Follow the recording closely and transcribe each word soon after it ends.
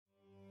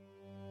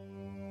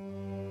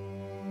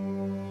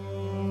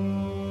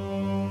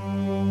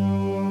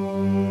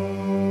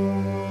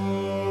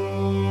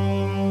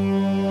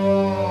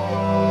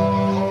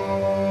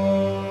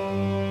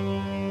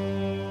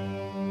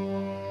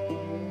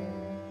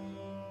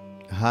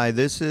Hi,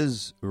 this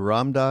is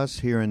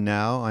Ramdas Here and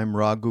Now. I'm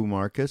Raghu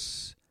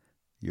Marcus,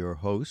 your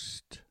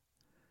host,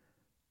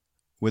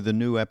 with a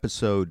new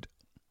episode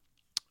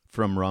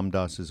from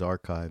Ramdas's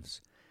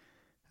archives.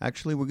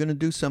 Actually, we're going to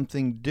do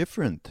something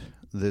different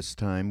this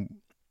time.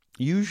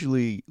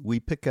 Usually,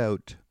 we pick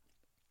out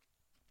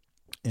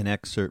an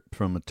excerpt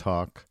from a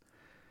talk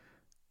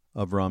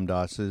of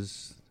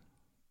Ramdas's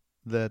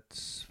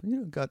that's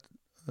got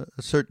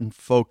a certain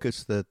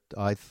focus that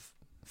I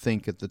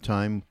think at the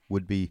time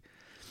would be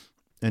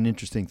an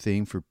interesting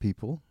theme for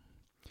people.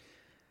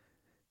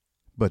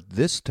 But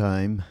this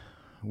time,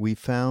 we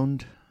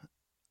found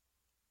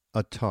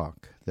a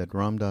talk that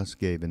Ramdas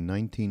gave in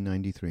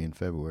 1993 in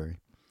February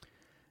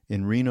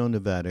in Reno,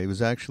 Nevada. It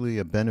was actually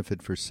a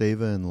benefit for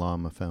Seva and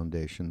Lama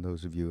Foundation.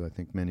 Those of you, I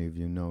think many of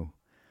you know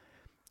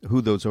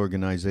who those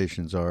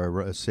organizations are.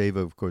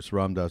 Seva, of course,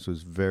 Ramdas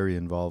was very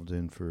involved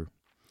in for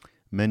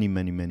many,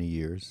 many, many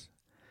years.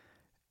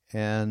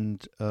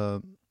 And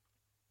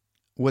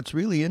what's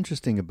really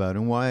interesting about it,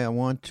 and why I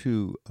want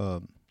to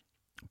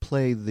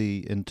play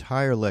the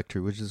entire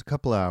lecture, which is a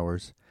couple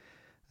hours.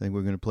 I think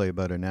we're going to play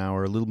about an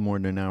hour, a little more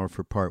than an hour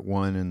for part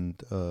one,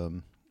 and a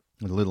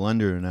little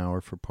under an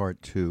hour for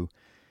part two.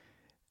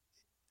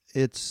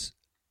 It's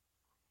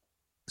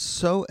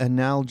so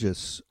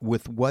analogous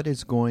with what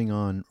is going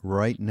on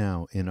right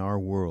now in our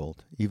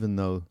world, even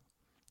though,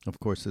 of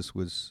course, this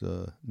was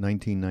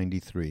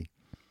 1993.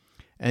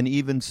 And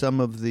even some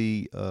of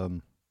the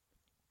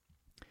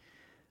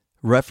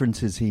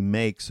references he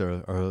makes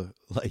are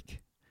like,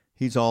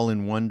 he's all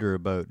in wonder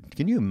about,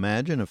 can you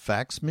imagine a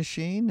fax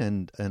machine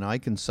and I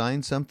can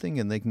sign something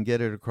and they can get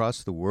it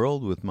across the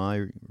world with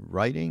my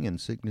writing and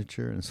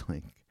signature? And it's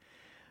like,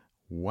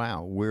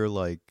 wow, we're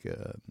like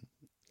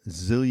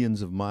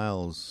zillions of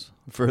miles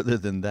further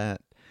than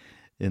that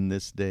in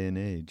this day and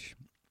age.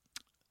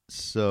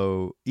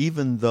 So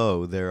even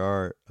though there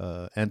are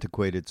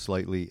antiquated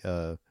slightly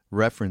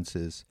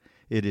references,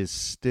 it is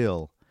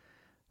still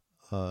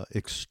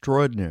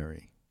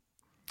extraordinary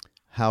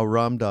how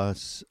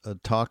Ramdas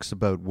talks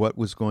about what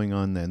was going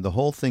on then. The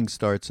whole thing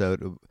starts out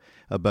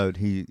about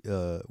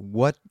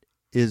what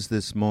is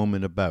this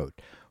moment about?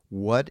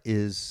 What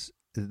is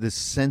this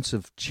sense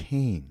of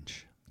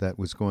change that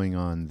was going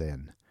on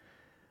then?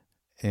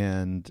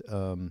 And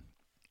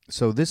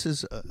so this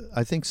is,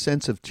 I think,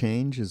 Sense of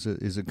Change is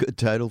a good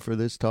title for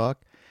this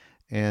talk,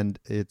 and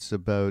it's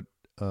about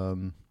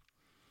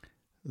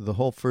the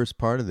whole first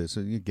part of this.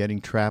 You're getting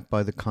trapped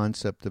by the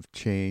concept of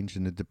change,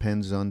 and it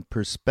depends on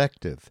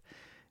perspective.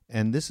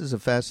 And this is a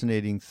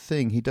fascinating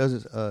thing. He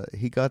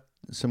got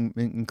some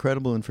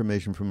incredible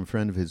information from a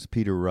friend of his,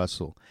 Peter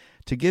Russell,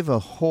 to give a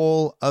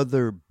whole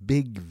other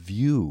big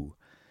view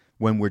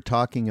when we're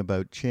talking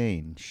about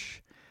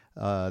change.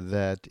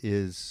 That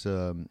is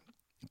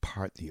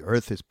the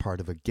Earth is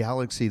part of a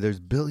galaxy. There's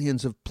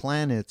billions of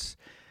planets.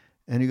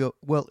 And you go,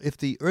 well, if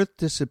the Earth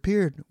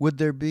disappeared, would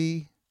there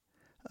be...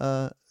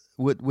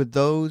 Would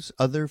those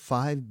other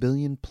 5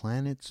 billion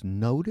planets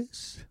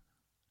notice?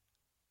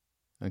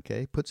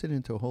 Okay, puts it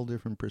into a whole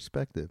different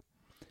perspective.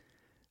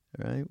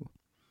 Right?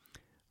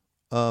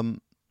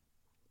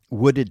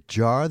 Would it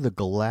jar the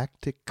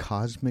galactic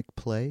cosmic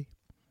play?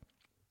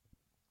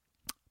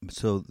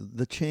 So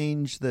the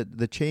changes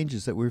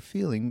that we're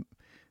feeling,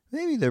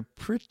 maybe they're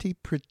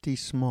pretty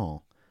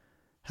small.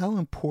 How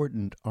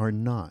important are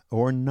not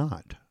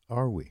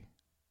are we?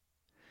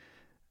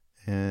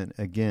 And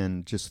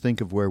again, just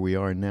think of where we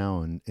are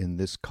now in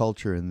this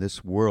culture, in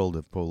this world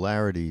of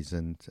polarities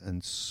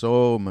and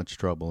so much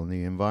trouble in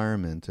the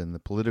environment and the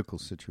political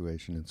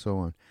situation and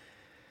so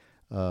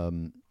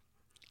on.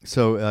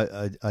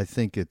 So I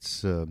think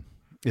it's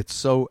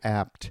so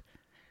apt.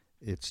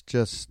 It's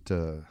just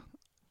a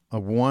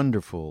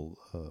wonderful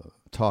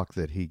talk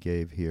that he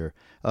gave here.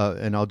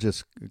 And I'll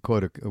just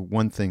quote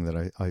one thing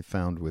that I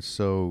found was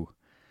so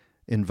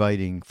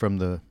inviting from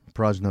the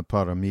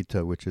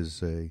Prajnaparamita, which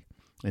is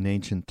an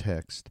ancient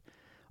text.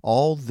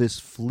 All this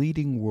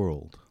fleeting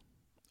world,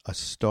 a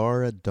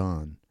star at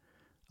dawn,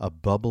 a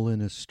bubble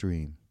in a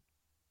stream,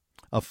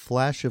 a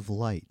flash of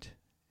light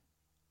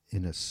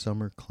in a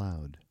summer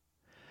cloud,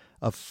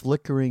 a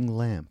flickering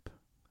lamp,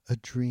 a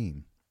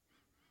dream.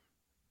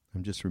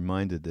 I'm just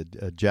reminded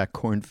that Jack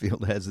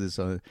Kornfield has this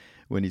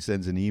when he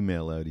sends an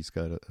email out. He's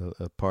got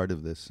a part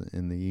of this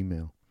in the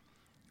email.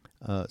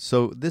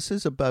 So this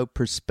is about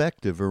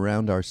perspective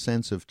around our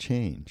sense of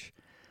change.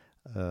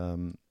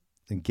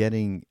 And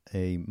getting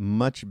a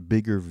much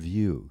bigger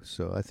view.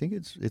 So I think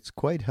it's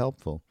quite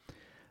helpful.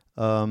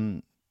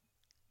 There's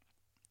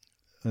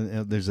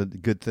a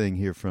good thing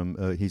here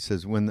from, he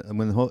says, when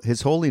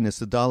His Holiness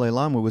the Dalai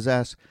Lama was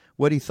asked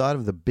what he thought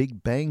of the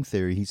Big Bang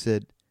Theory, he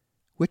said,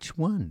 which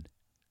one?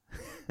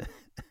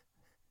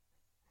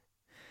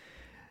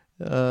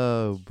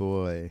 Oh,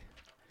 boy.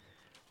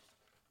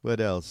 What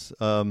else?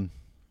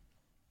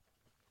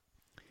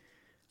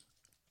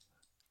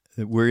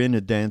 We're in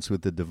a dance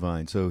with the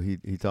divine. So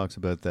he talks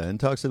about that and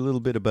talks a little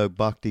bit about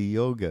bhakti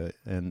yoga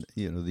and,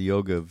 the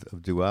yoga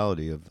of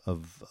duality,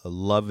 of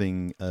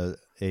loving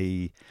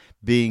a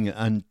being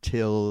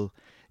until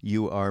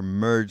you are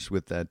merged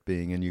with that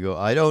being, and you go,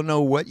 I don't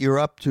know what you're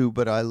up to,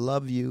 but I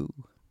love you.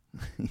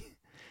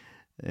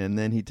 And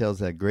then he tells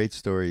that great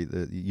story,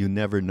 the you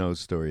never know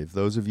story. If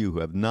those of you who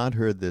have not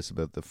heard this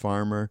about the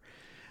farmer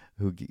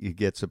who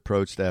gets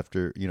approached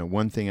after,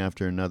 one thing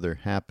after another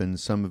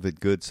happens, some of it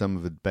good, some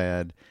of it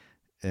bad,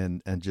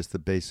 and just the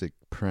basic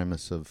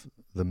premise of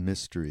the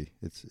mystery.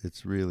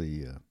 It's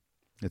really,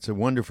 it's a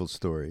wonderful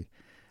story,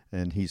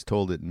 and he's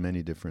told it in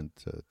many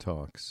different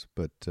talks.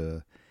 But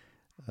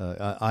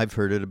I've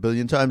heard it a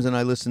billion times, and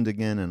I listened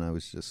again, and I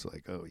was just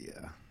like, oh,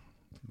 yeah.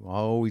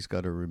 Always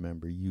got to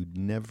remember, you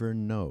never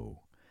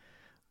know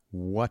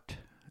what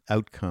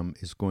outcome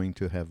is going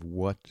to have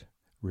what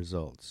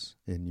results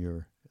in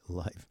your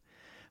life.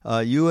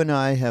 You and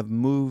I have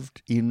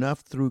moved enough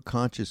through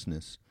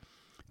consciousness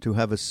to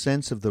have a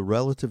sense of the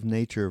relative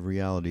nature of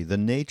reality, the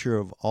nature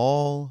of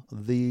all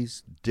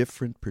these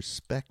different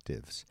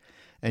perspectives.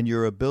 And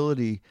your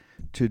ability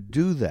to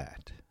do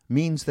that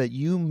means that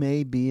you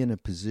may be in a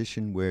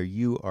position where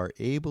you are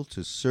able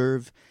to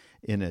serve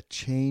in a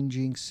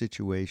changing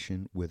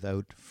situation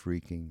without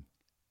freaking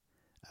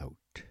out.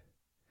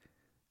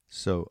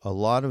 So a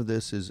lot of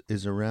this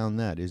is around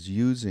that, is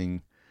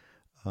using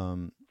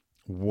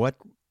what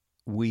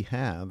we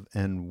have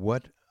and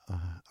what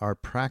our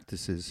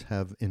practices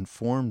have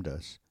informed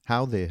us,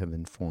 how they have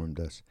informed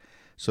us,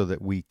 so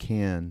that we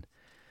can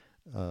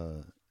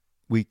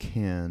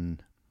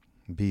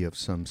be of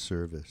some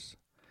service.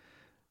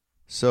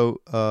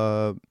 So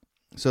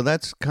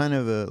that's kind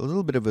of a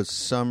little bit of a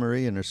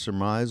summary and a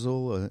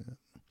surmisal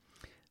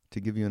to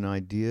give you an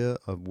idea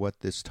of what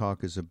this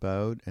talk is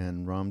about.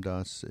 And Ram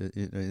Dass,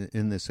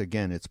 in this,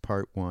 again, it's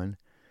part 1.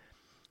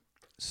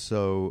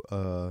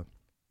 So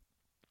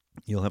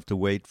you'll have to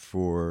wait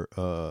for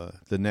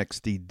the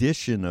next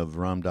edition of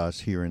Ram Dass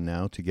Here and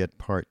Now to get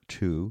part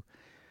 2.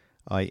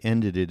 I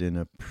ended it in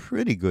a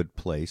pretty good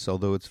place,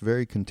 although it's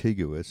very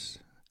contiguous.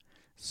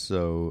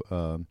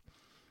 So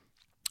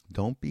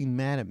don't be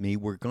mad at me.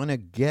 We're going to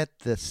get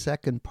the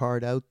second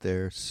part out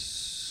there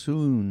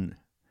soon,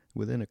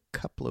 within a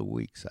couple of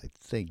weeks, I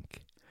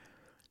think.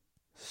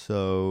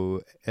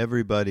 So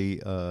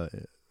everybody,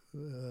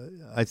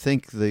 I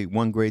think the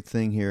one great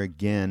thing here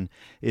again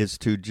is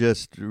to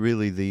just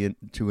really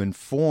to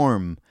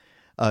inform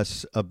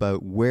us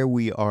about where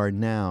we are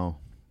now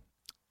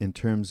in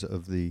terms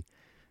of the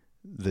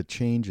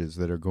changes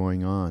that are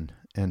going on,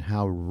 and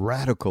how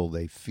radical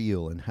they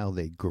feel, and how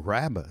they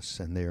grab us,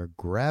 and they are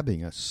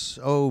grabbing us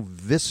so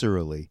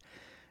viscerally,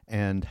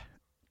 and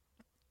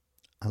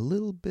a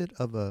little bit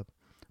of a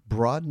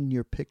broaden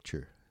your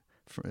picture,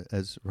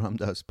 as Ram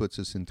Dass puts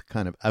us into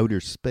kind of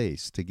outer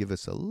space, to give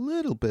us a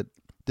little bit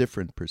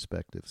different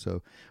perspective.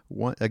 So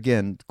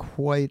again,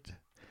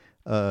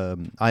 I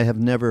have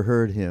never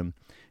heard him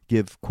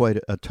give quite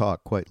a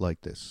talk quite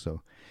like this.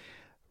 So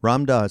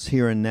Ram Dass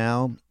Here and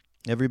Now.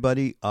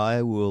 Everybody,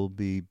 I will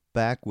be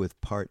back with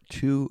part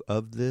 2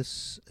 of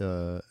this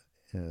in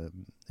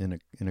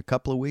a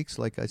couple of weeks,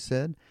 like I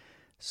said.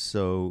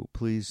 So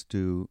please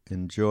do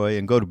enjoy,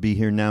 and go to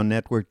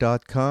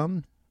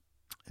BeHereNowNetwork.com,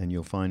 and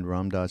you'll find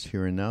Ram Dass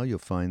Here and Now. You'll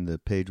find the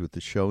page with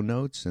the show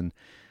notes, and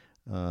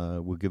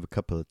we'll give a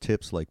couple of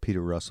tips, like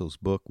Peter Russell's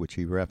book, which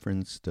he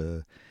referenced,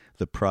 the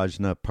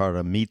Prajna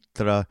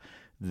Paramitra,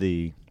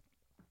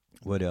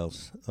 what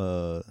else?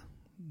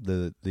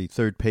 The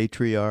third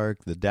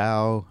patriarch, the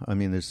Tao. I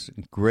mean, there's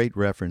great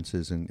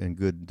references and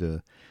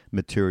good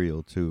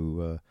material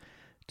to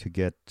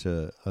get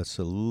us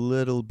a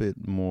little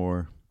bit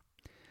more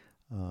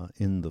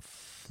in the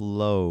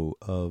flow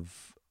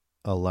of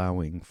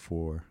allowing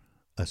for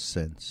a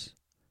sense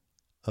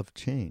of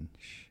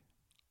change.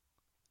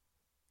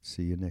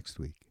 See you next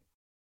week.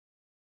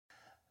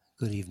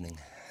 Good evening.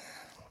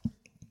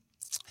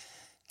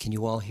 Can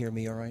you all hear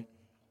me all right?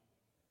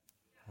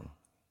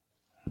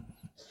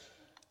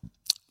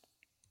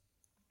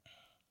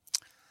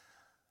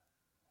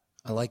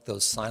 I like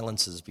those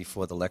silences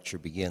before the lecture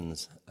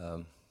begins.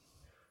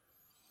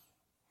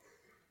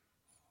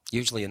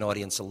 Usually an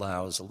audience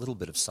allows a little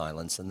bit of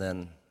silence, and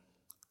then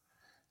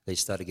they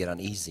start to get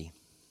uneasy.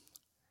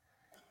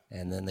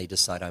 And then they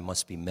decide I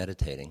must be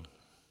meditating.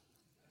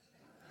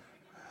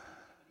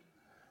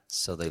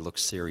 So they look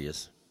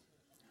serious.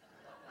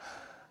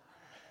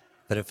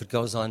 But if it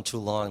goes on too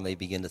long, they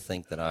begin to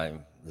think that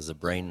there's a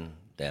brain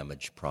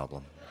damage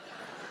problem,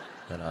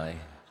 that I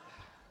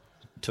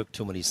took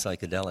too many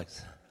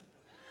psychedelics.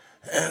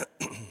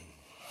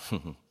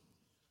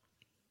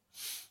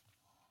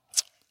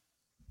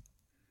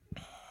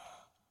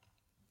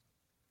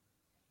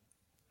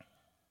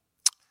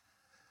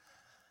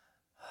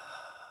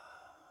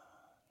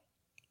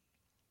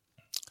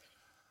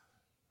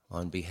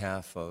 On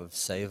behalf of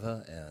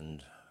Seva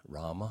and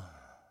Rama,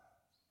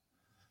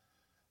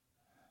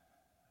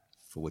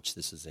 for which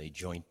this is a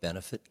joint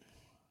benefit,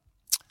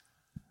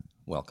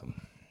 welcome.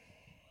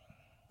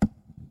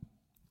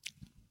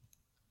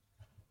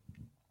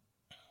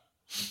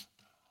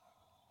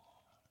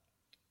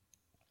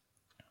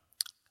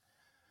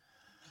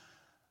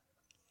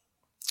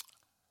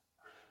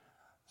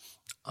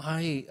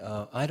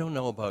 I don't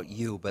know about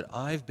you, but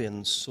I've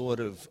been sort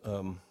of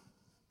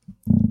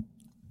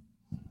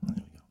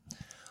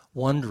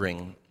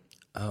wondering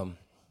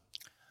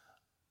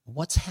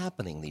what's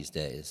happening these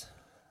days.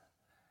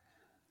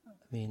 I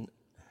mean,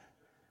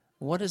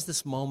 what is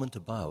this moment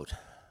about?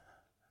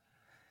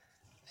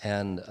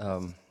 And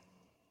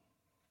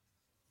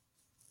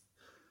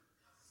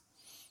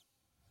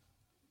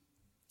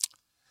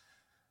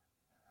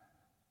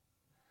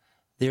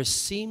there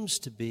seems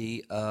to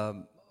be,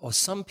 or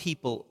some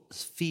people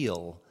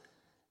feel,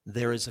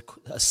 there is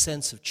a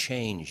sense of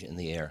change in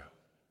the air.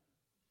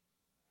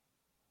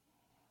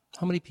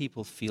 How many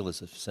people feel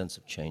there's a sense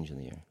of change in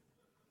the air?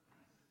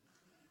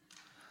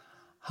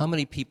 How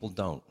many people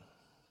don't?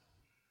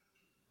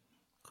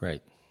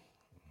 Great.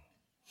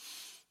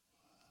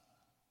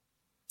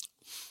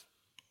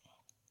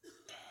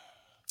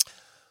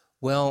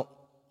 Well,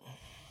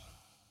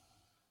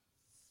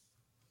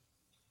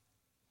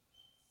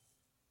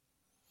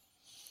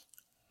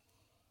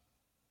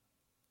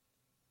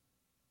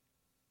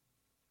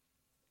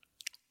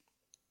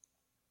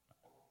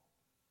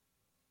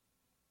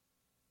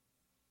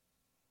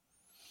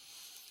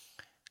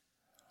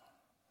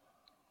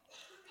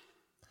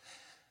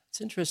 it's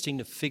interesting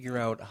to figure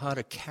out how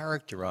to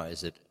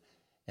characterize it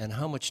and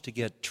how much to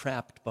get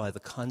trapped by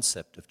the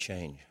concept of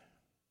change.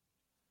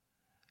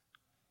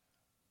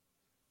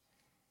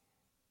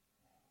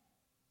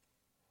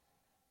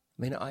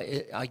 I mean,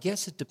 I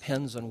guess it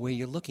depends on where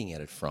you're looking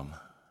at it from.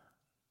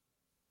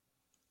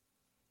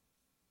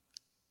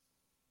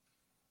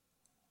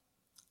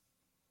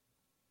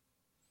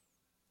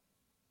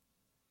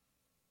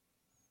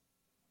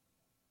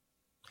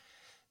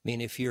 I mean,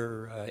 if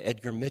you're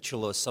Edgar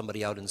Mitchell or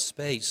somebody out in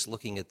space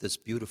looking at this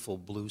beautiful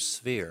blue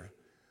sphere,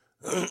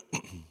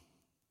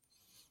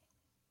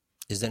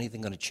 is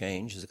anything going to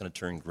change? Is it going to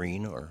turn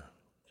green, or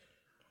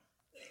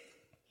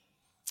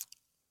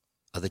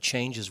are the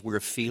changes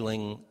we're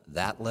feeling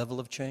that level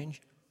of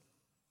change?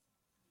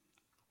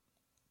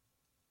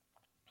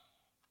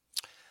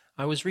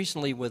 I was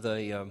recently with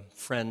a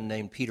friend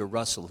named Peter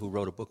Russell, who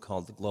wrote a book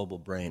called The Global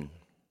Brain.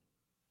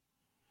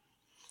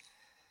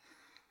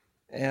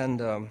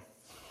 And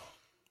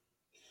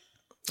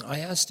I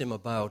asked him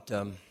about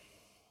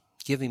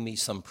giving me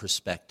some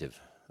perspective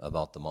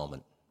about the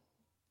moment.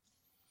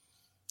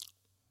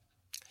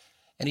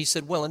 And he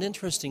said, well, an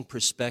interesting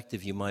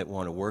perspective you might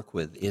want to work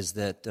with is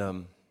that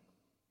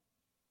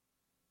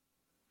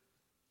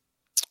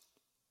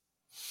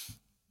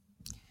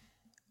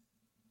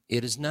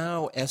it is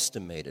now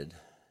estimated,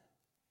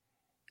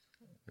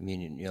 I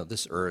mean, you know,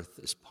 this Earth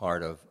is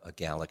part of a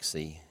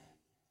galaxy,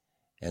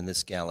 and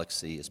this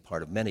galaxy is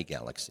part of many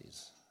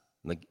galaxies.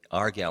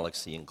 Our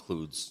galaxy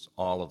includes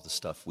all of the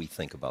stuff we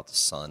think about, the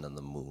sun and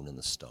the moon and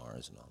the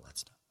stars and all that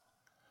stuff.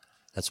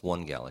 That's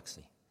one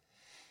galaxy.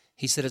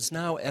 He said it's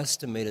now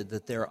estimated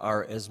that there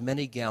are as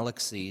many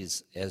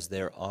galaxies as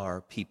there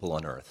are people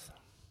on Earth.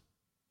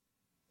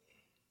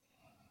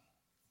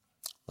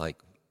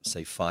 Like,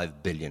 say,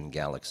 5 billion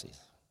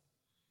galaxies.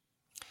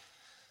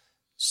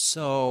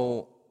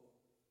 So,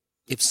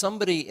 if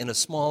somebody in a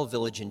small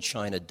village in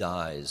China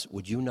dies,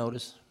 would you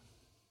notice?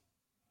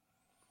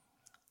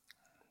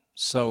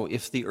 So,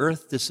 if the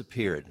Earth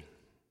disappeared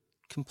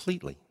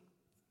completely,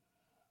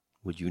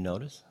 would you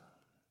notice?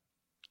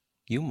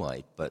 You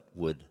might, but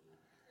would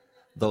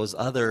those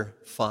other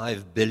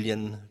 5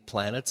 billion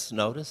planets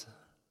notice?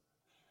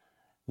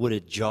 Would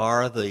it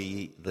jar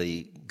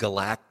the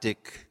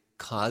galactic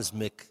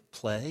cosmic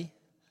play?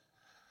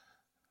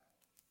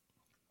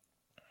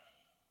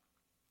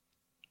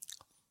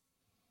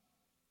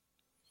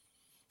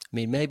 I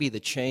mean, maybe the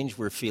change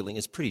we're feeling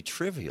is pretty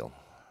trivial.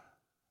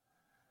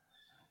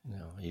 You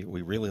know,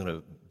 we really want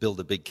to build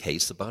a big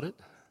case about it?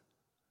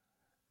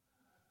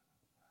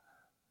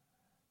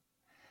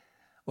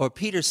 Or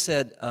Peter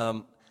said,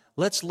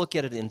 let's look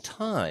at it in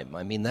time.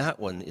 I mean, that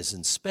one is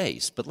in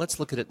space, but let's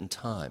look at it in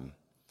time.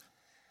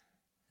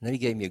 And then he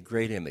gave me a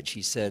great image.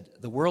 He said,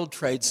 the World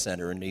Trade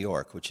Center in New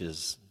York, which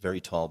is a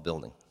very tall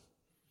buildings.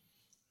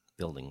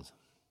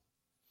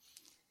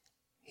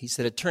 He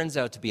said it turns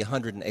out to be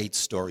 108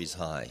 stories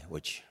high,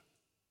 which,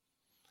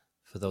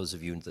 for those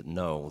of you that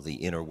know the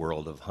inner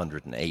world of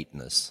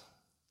 108-ness,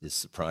 is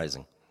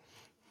surprising.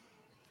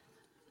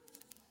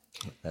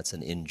 That's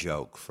an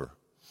in-joke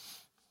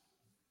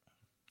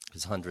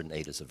because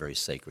 108 is a very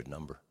sacred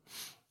number.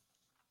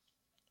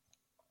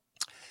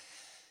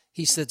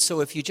 He said,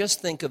 so if you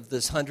just think of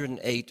this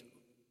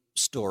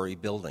 108-story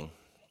building,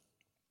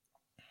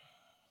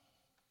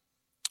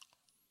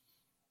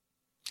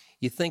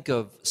 you think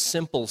of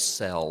simple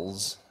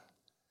cells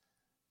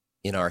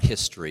in our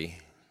history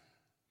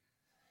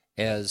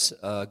as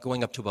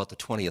going up to about the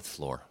 20th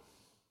floor.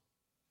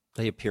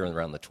 They appear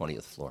around the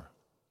 20th floor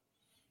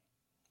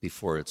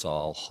before it's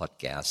all hot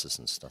gases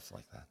and stuff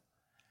like that.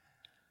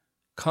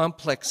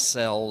 Complex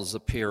cells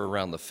appear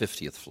around the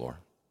 50th floor.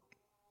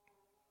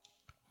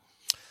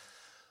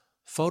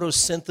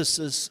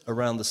 Photosynthesis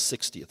around the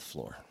 60th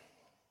floor.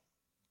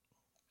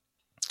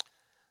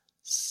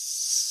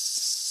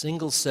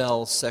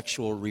 Single-cell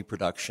sexual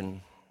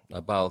reproduction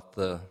about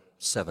the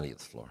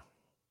 70th floor.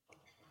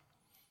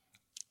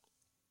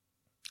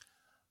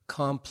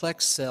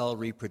 Complex cell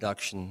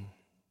reproduction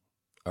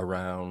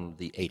around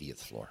the 80th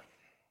floor.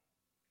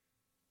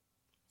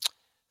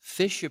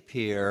 Fish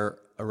appear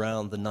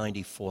around the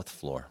 94th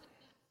floor.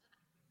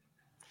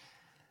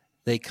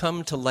 They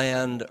come to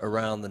land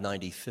around the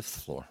 95th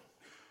floor.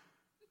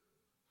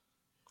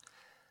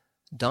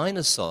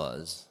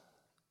 Dinosaurs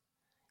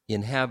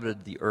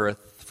inhabited the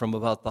earth from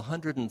about the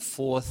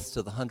 104th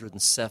to the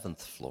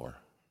 107th floor.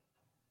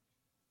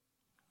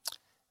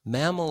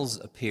 Mammals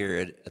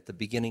appeared at the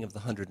beginning of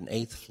the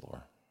 108th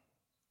floor.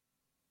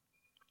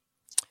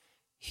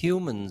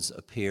 Humans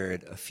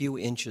appeared a few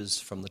inches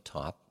from the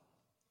top.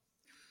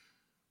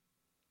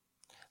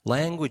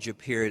 Language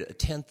appeared a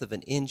tenth of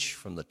an inch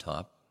from the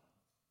top.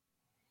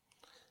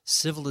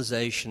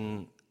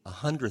 Civilization,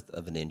 1/100th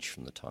of an inch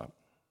from the top.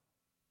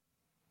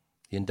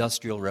 The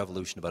Industrial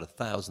Revolution, about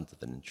 1,000th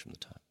of an inch from the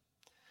top.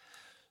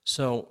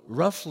 So,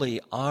 roughly,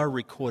 our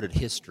recorded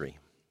history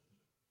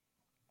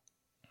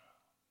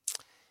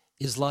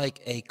is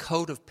like a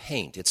coat of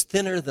paint. It's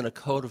thinner than a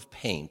coat of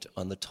paint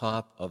on the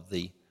top of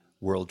the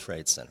World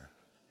Trade Center.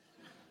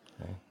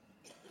 Okay?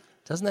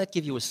 Doesn't that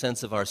give you a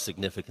sense of our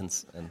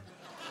significance and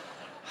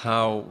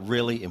how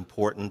really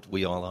important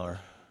we all are?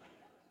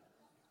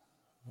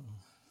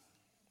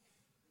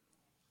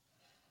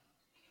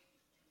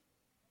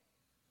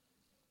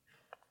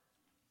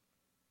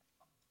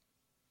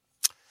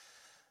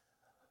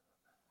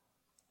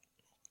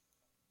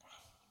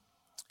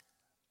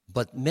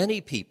 But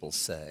many people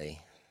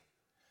say,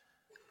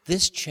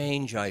 this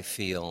change I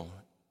feel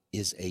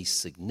is a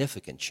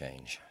significant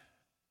change.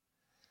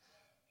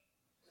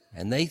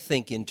 And they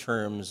think in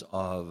terms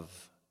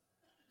of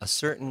a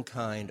certain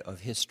kind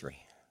of history,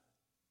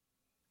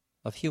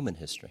 of human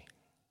history.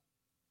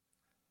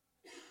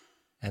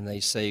 And they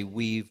say,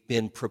 we've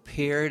been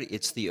prepared,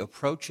 it's the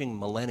approaching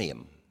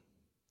millennium,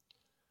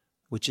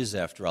 which is,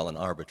 after all, an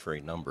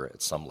arbitrary number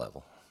at some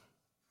level.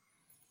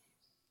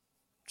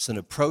 It's an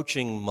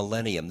approaching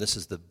millennium. This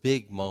is the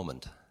big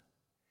moment.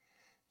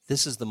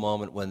 This is the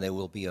moment when there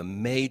will be a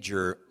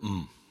major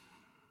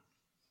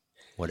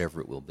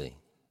whatever it will be.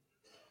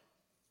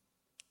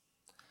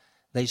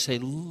 They say,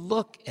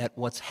 look at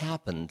what's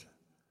happened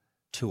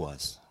to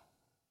us.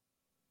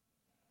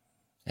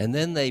 And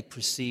then they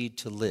proceed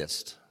to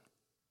list.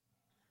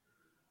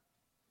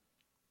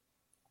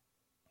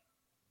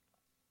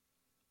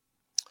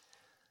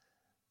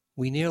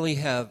 We nearly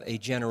have a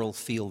general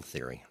field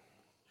theory.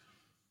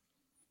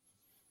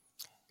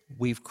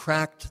 We've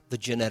cracked the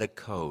genetic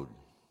code.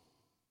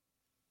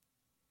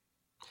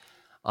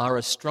 Our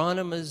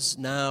astronomers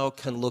now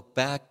can look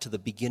back to the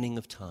beginning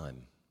of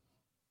time.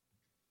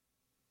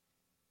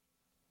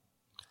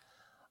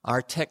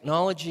 Our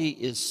technology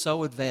is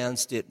so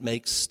advanced it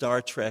makes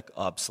Star Trek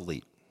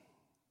obsolete.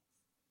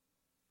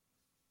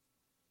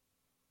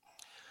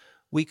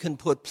 We can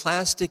put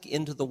plastic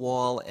into the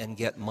wall and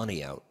get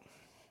money out.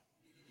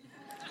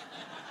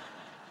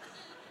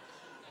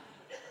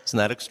 Isn't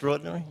that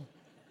extraordinary?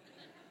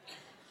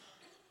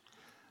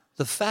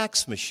 The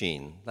fax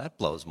machine, that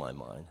blows my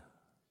mind.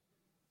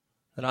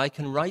 That I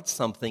can write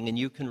something and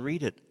you can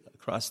read it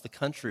across the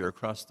country or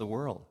across the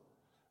world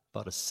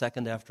about a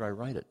second after I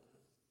write it,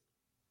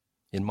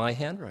 in my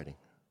handwriting.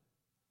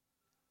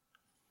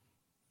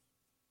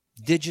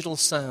 Digital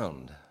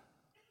sound.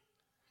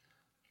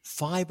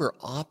 Fiber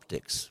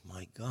optics,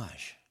 my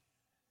gosh.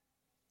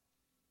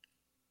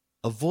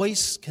 A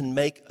voice can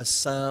make a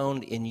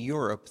sound in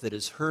Europe that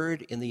is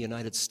heard in the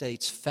United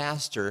States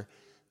faster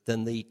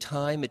than the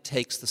time it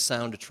takes the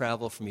sound to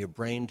travel from your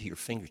brain to your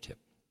fingertip.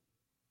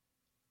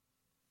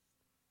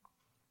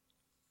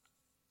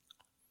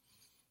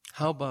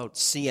 How about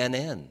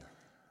CNN?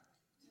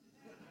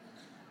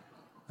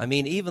 I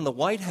mean, even the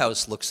White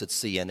House looks at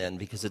CNN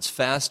because it's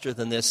faster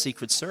than their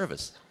Secret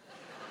Service.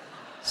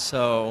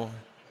 So,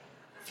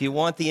 if you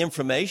want the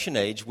information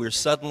age, we're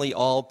suddenly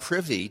all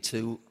privy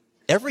to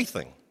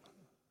everything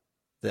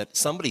that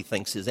somebody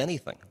thinks is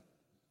anything.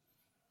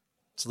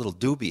 It's a little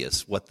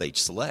dubious what they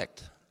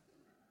select.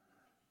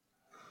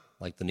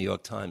 Like the New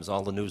York Times,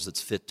 all the news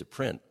that's fit to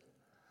print,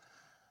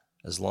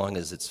 as long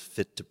as it's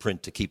fit to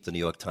print to keep the New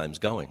York Times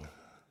going.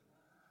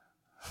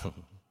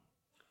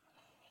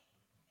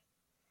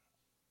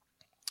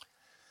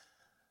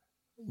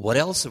 What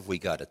else have we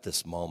got at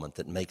this moment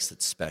that makes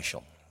it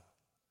special?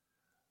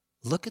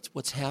 Look at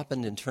what's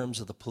happened in terms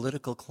of the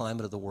political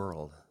climate of the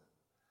world.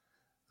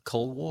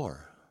 Cold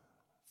War.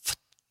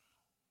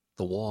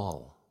 The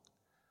wall.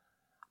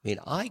 I mean,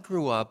 I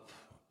grew up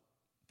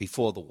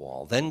before the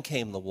wall. Then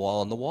came the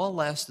wall, and the wall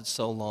lasted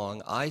so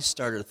long, I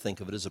started to think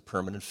of it as a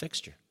permanent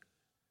fixture.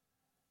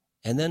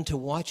 And then to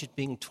watch it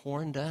being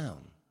torn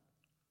down.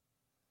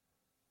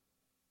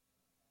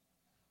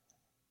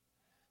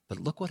 But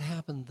look what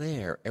happened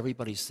there.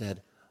 Everybody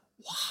said,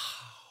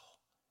 wow,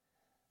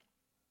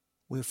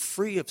 we're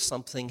free of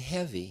something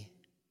heavy.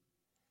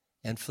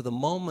 And for the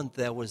moment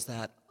there was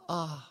that,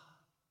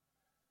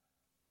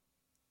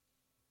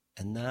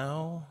 And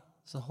now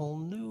there's a whole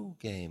new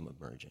game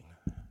emerging.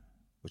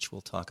 which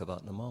we'll talk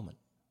about in a moment.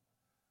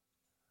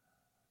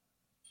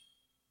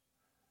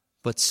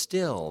 But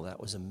still, that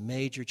was a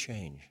major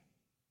change.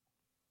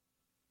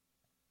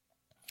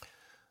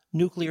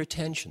 Nuclear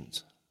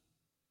tensions.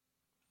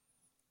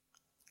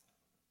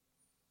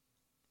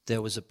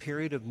 There was a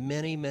period of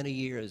many, many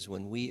years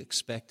when we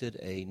expected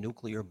a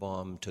nuclear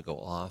bomb to go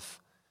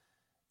off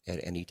at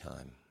any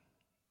time.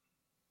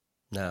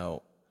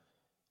 Now,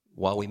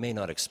 while we may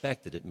not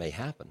expect it, it may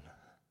happen.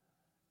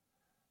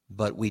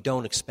 But we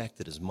don't expect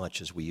it as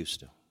much as we used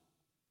to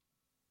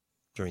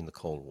during the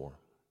Cold War.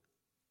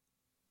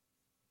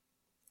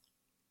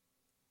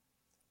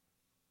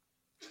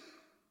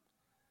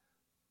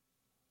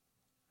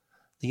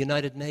 The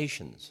United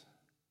Nations,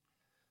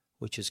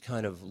 which has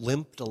kind of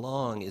limped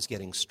along, is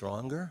getting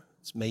stronger.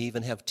 It may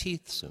even have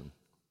teeth soon.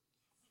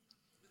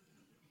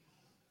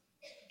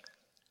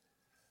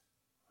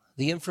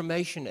 The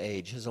information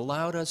age has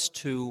allowed us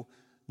to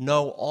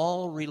know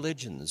all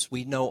religions.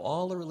 We know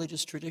all the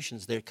religious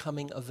traditions. They're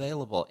coming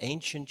available.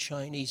 Ancient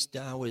Chinese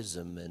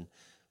Taoism and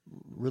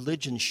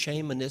religions,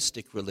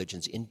 shamanistic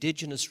religions,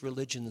 indigenous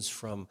religions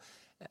from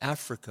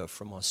Africa,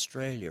 from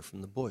Australia,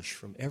 from the bush,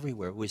 from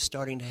everywhere. We're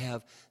starting to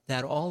have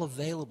that all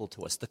available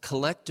to us. The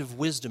collective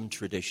wisdom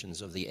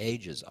traditions of the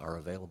ages are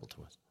available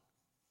to us.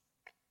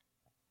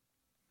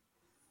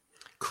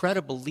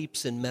 Credible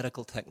leaps in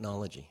medical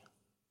technology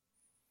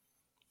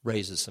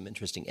raises some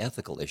interesting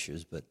ethical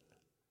issues, but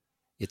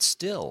it's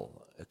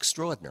still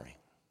extraordinary.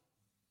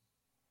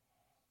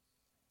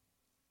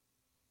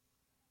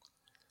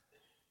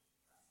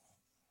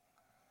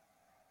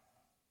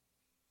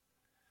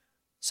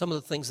 Some of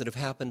the things that have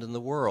happened in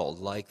the world,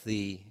 like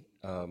the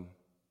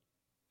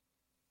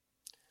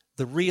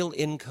real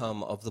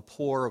income of the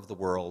poor of the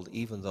world,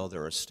 even though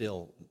there are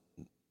still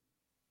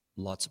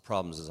lots of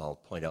problems, as I'll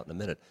point out in a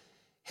minute,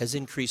 has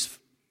increased,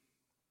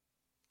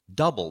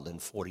 doubled in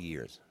 40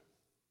 years.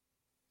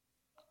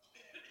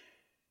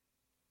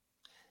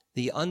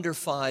 The under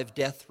 5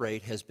 death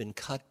rate has been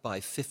cut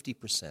by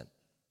 50%.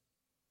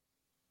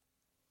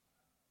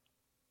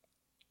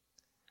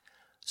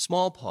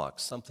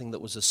 Smallpox, something that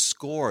was a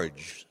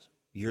scourge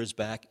years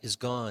back, is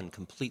gone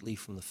completely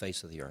from the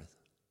face of the earth.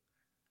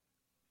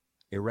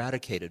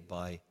 Eradicated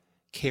by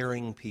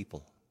caring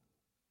people.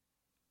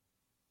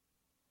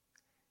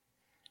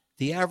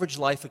 The average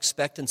life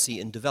expectancy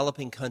in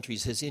developing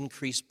countries has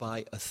increased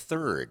by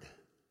 1/3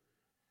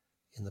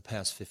 in the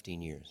past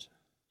 15 years.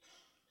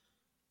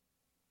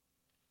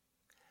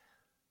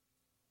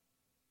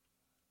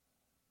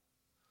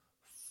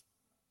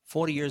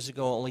 Forty years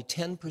ago, only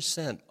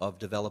 10% of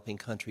developing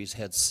countries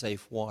had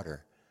safe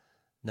water.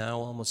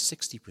 Now almost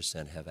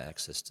 60% have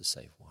access to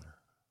safe water.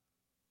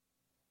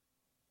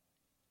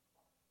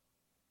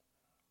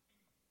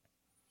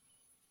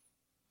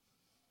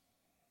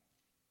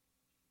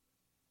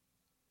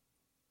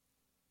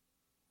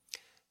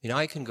 You know,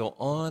 I can go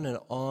on and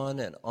on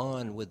and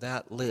on with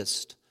that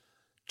list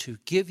to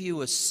give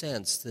you a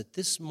sense that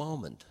this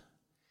moment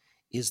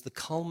is the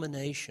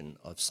culmination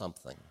of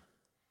something,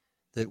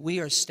 that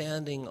we are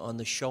standing on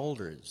the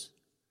shoulders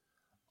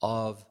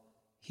of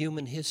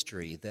human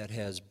history that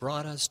has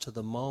brought us to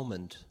the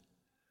moment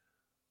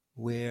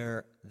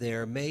where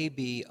there may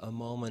be a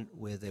moment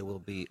where there will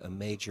be a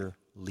major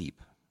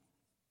leap.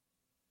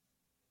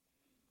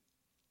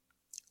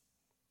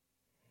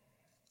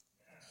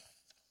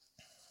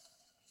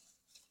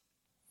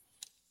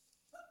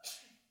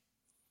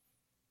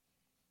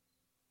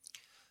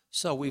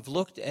 So we've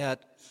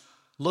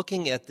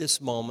looking at this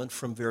moment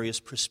from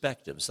various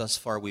perspectives. Thus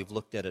far, we've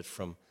looked at it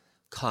from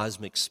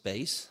cosmic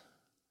space,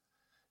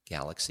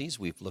 galaxies.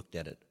 We've looked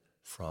at it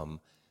from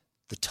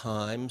the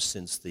time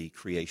since the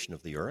creation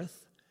of the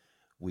earth.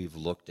 We've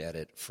looked at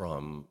it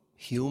from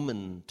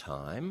human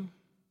time,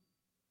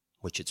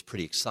 which it's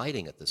pretty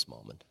exciting at this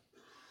moment,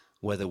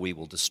 whether we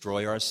will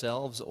destroy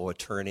ourselves or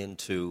turn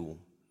into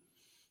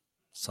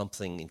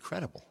something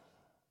incredible.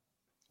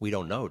 We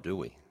don't know, do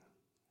we?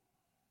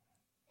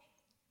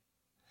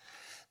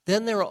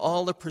 Then there are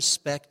all the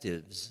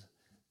perspectives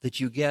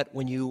that you get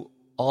when you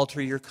alter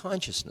your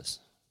consciousness.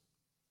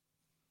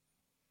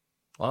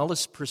 All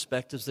the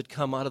perspectives that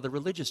come out of the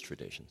religious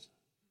traditions.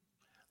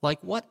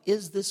 Like, what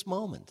is this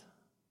moment?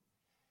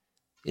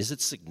 Is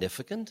it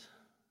significant?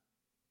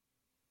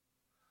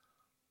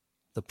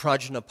 The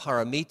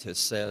Prajnaparamita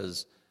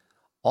says,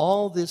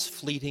 all this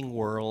fleeting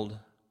world,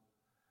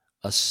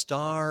 a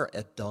star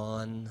at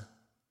dawn,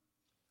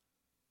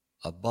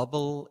 a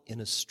bubble in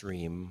a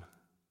stream,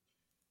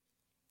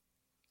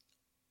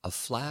 a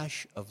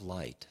flash of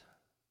light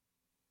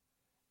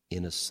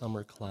in a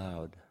summer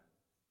cloud,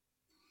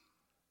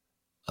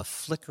 a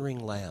flickering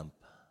lamp,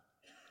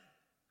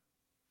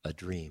 a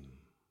dream.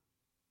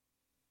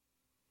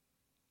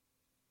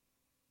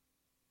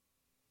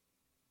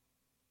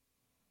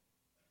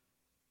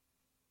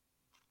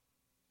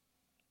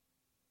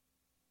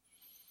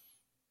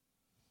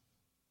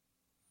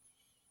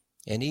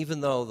 And even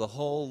though the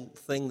whole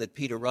thing that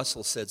Peter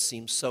Russell said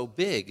seems so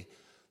big,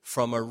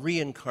 from a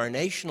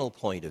reincarnational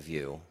point of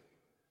view,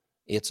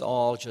 it's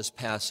all just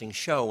passing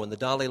show. When the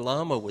Dalai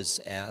Lama was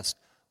asked,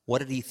 What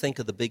did he think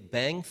of the Big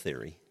Bang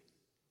Theory?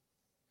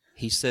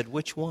 He said,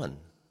 which one?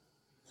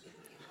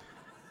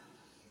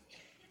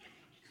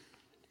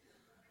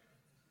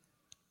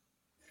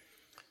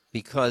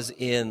 Because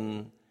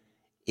in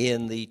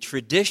the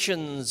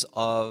traditions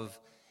of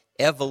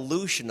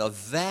evolution, of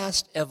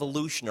vast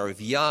evolution, or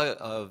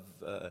of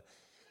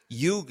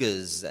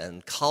yugas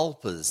and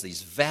kalpas,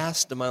 these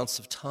vast amounts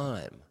of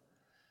time,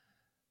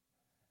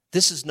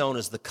 this is known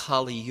as the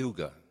Kali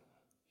Yuga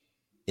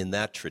in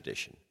that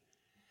tradition.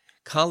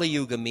 Kali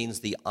Yuga means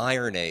the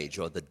Iron Age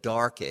or the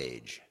Dark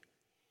Age.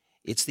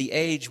 It's the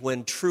age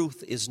when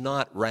truth is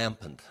not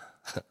rampant,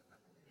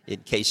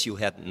 in case you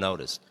hadn't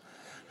noticed.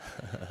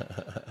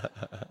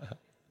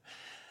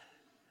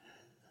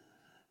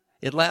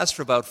 It lasts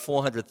for about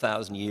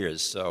 400,000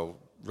 years, so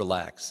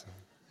relax.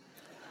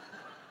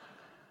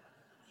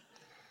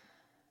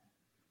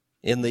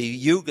 In the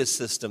Yuga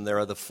system, there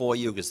are the 4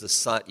 Yugas, the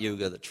Sat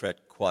Yuga, the Tret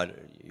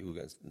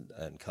Yuga,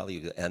 and Kali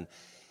Yuga. And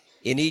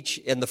in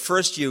the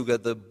first Yuga,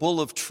 the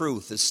bull of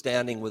truth is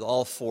standing with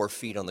all 4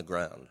 feet on the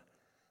ground.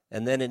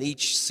 And then in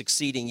each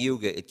succeeding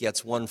Yuga, it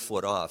gets 1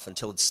 foot off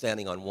until it's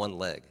standing on 1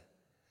 leg.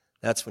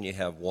 That's when you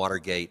have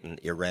Watergate and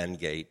Iran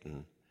Gate,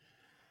 and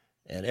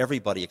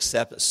everybody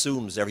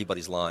assumes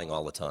everybody's lying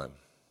all the time.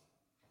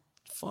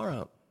 Far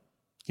out.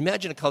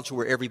 Imagine a culture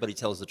where everybody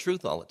tells the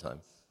truth all the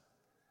time.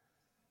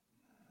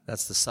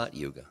 That's the Sat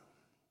Yuga.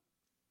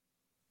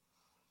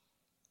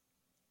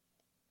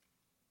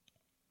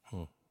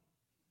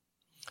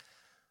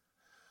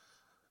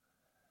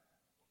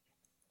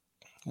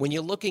 When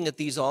you're looking at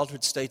these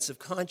altered states of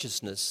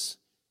consciousness,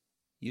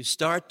 you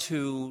start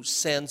to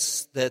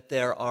sense that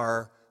there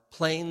are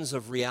planes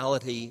of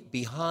reality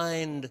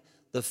behind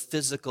the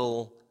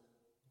physical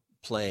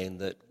plane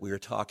that we're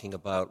talking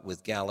about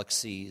with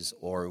galaxies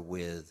or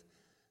with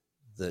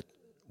the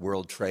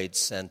World Trade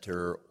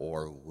Center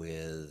or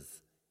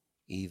with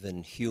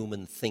even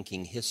human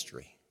thinking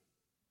history.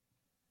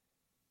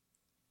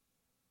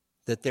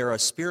 That there are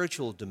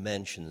spiritual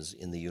dimensions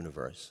in the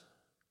universe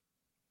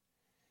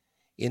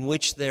in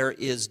which there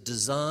is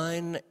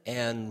design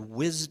and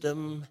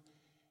wisdom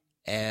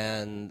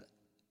and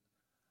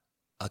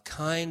a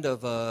kind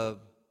of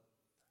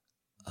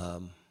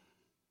an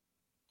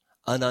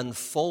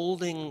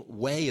unfolding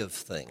way of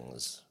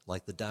things,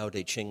 like the Tao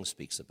Te Ching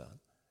speaks about.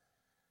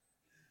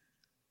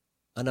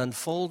 An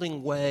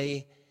unfolding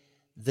way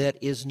that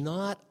is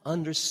not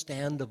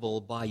understandable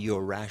by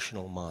your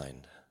rational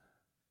mind.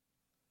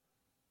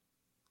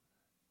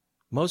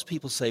 Most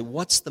people say,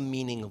 what's the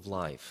meaning of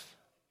life?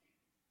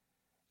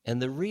 And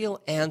the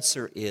real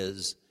answer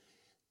is,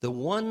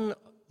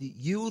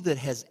 you that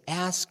has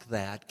asked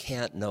that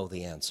can't know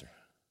the answer.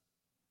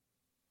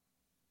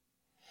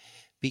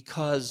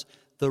 Because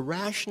the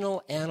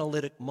rational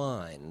analytic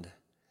mind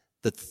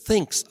that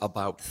thinks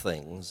about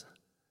things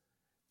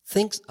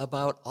thinks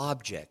about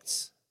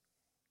objects.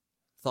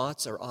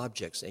 Thoughts are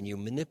objects, and you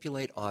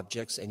manipulate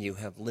objects and you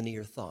have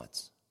linear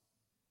thoughts.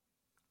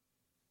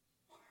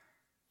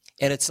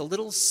 And it's a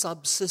little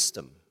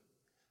subsystem,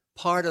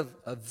 part of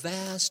a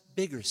vast,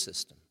 bigger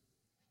system.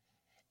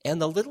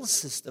 And the little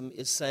system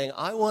is saying,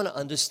 I want to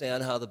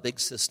understand how the big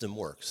system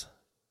works.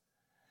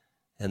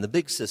 And the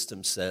big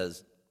system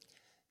says,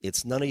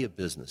 it's none of your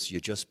business, you're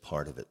just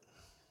part of it.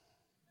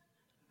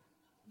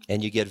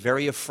 And you get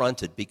very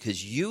affronted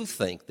because you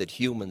think that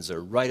humans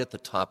are right at the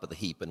top of the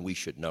heap and we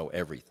should know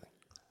everything.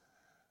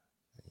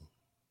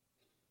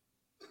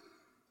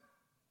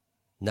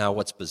 Now,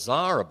 what's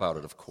bizarre about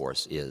it, of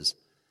course, is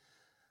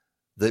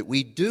that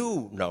we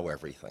do know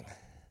everything,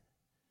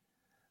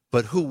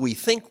 but who we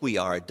think we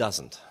are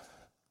doesn't.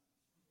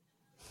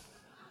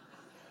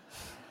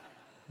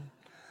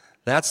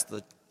 That's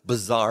the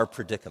bizarre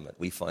predicament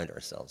we find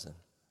ourselves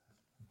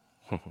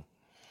in.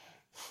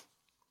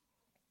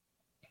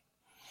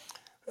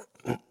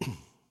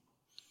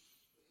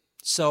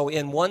 So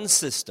in one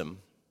system,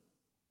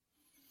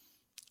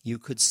 you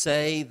could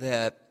say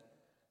that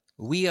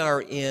we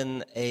are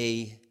in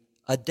a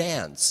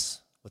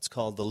dance, what's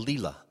called the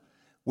Leela.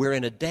 We're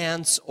in a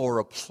dance or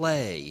a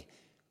play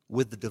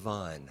with the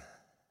divine.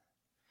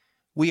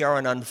 We are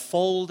an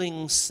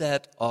unfolding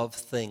set of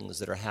things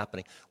that are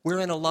happening. We're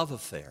in a love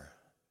affair.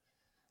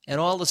 And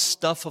all the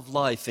stuff of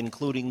life,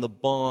 including the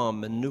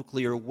bomb and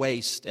nuclear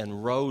waste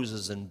and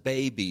roses and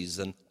babies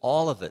and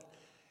all of it,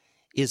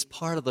 is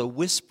part of the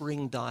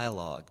whispering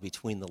dialogue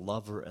between the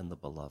lover and the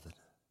beloved.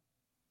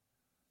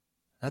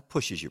 That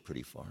pushes you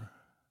pretty far.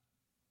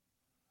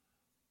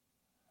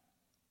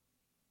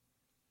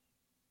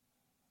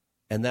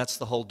 And that's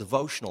the whole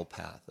devotional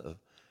path of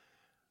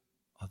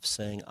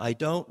saying, I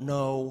don't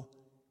know,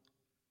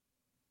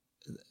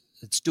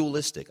 it's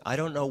dualistic. I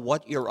don't know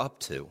what you're up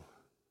to,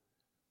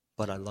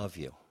 but I love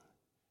you.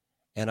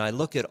 And I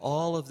look at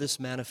all of this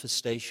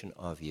manifestation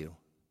of you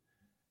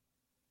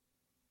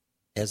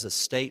as a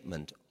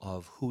statement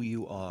of who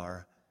you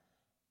are.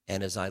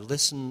 And as I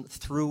listen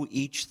through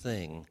each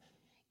thing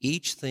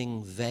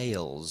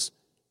veils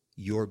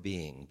your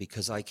being,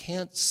 because I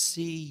can't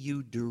see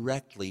you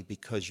directly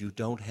because you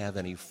don't have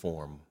any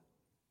form.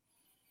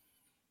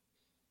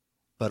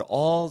 But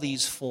all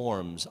these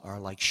forms are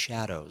like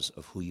shadows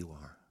of who you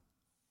are.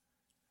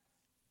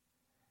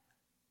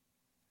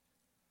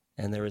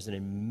 And there is an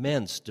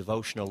immense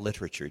devotional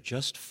literature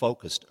just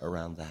focused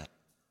around that.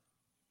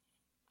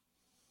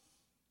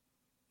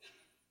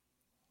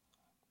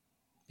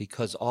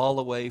 Because all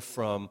the way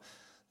from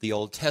the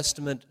Old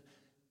Testament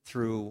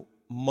through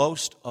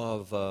most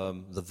of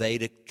the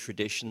Vedic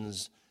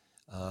traditions,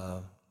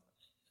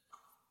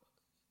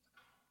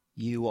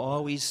 you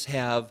always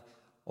have,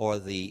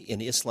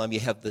 in Islam, you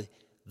have the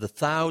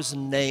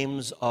 1,000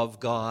 names of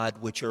God,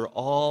 which are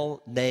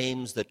all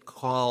names that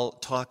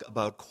talk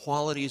about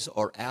qualities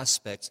or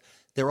aspects.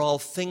 They're all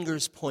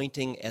fingers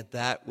pointing at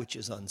that which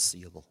is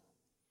unseeable.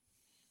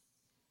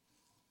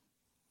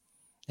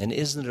 And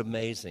isn't it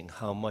amazing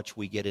how much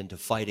we get into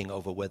fighting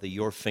over whether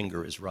your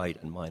finger is right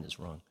and mine is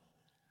wrong?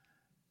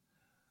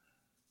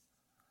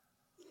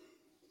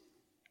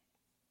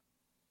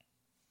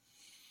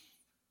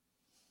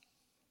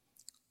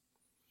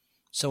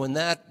 So in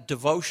that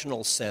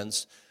devotional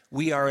sense,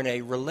 we are in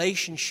a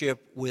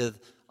relationship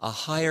with a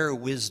higher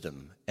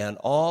wisdom, and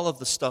all of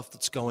the stuff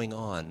that's going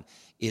on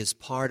is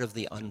part of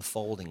the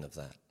unfolding of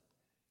that.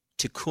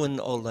 Tikkun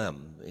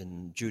Olam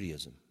in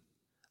Judaism.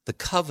 The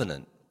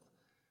covenant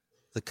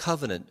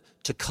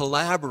to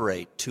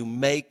collaborate to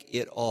make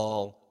it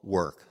all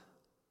work.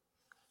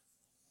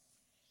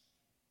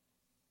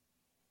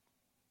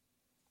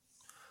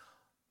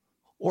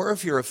 Or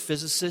if you're a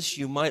physicist,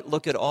 you might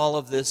look at all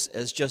of this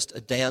as just a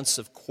dance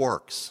of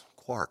quarks.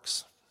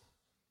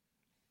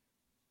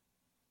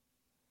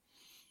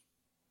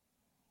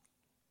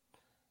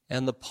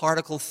 And the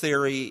particle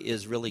theory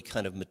is really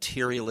kind of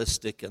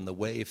materialistic, and the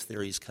wave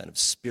theory is kind of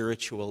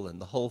spiritual,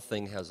 and the whole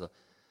thing has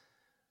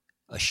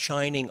a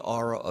shining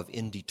aura of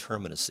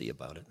indeterminacy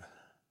about it.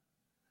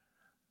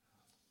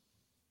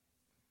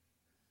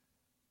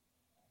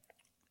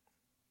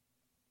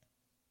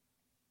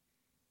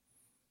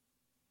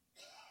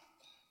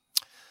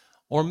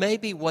 Or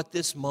maybe what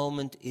this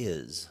moment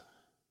is,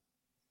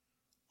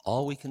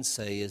 all we can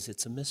say is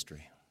it's a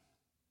mystery.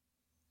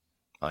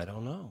 I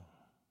don't know.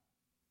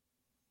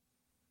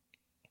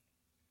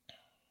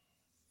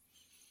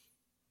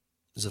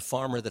 There's a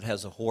farmer that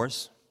has a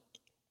horse,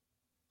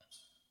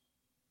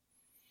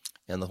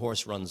 and the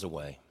horse runs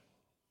away.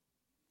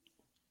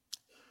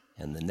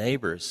 And the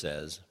neighbor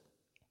says,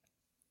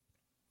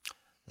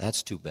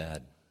 "That's too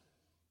bad."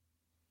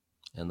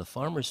 And the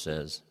farmer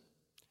says,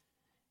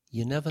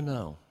 "You never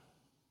know."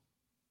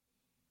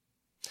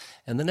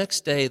 And the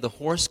next day, the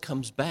horse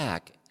comes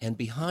back, and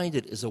behind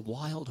it is a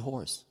wild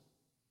horse,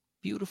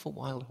 beautiful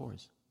wild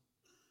horse.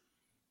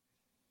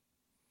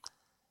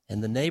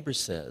 And the neighbor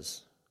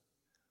says,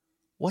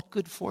 "What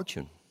good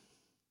fortune?"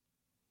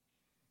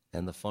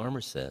 And the farmer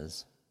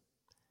says,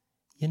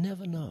 "You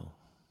never know."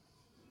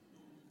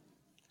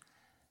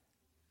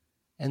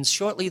 And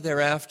shortly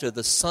thereafter,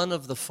 the son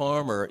of the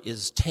farmer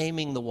is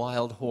taming the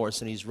wild horse,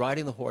 and he's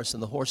riding the horse,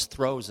 and the horse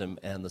throws him,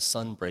 and the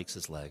son breaks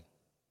his leg.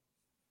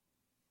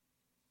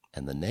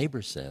 And the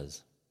neighbor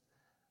says,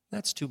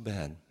 "That's too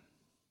bad."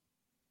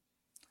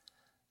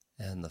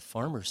 And the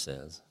farmer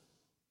says,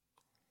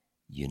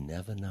 "You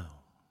never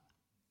know."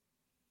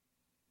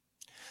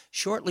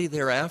 Shortly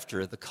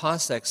thereafter, the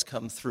Cossacks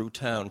come through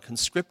town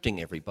conscripting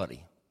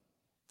everybody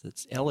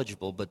that's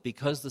eligible, but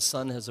because the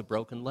son has a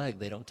broken leg,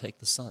 they don't take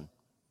the son.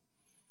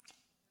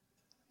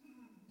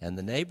 And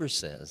the neighbor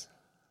says,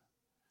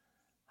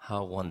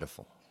 "How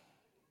wonderful."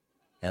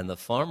 And the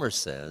farmer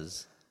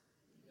says,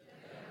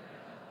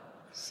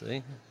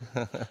 see?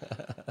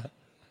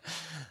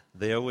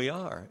 There we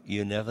are.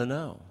 You never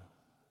know.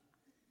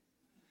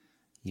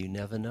 You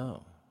never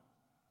know.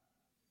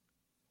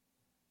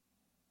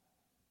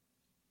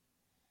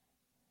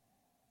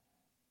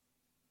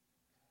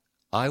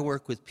 I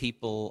work with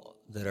people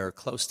that are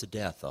close to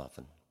death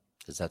often,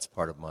 because that's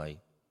part of my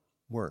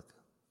work.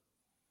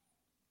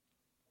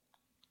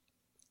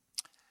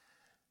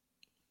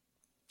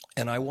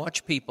 And I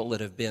watch people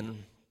that have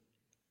been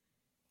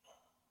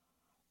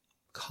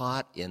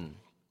caught in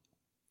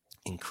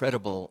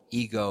incredible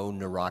ego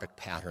neurotic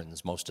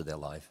patterns most of their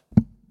life.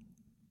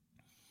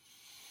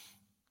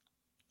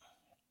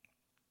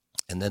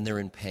 And then they're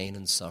in pain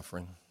and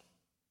suffering.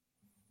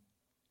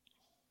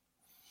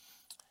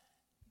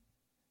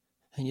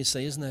 And you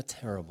say, "Isn't that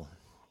terrible?"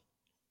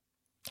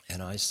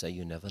 And I say,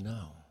 "You never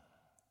know."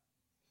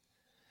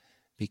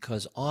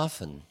 Because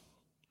often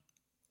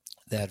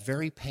that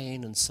very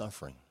pain and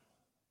suffering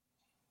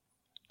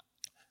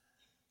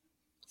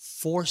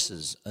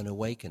forces an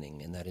awakening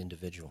in that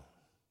individual.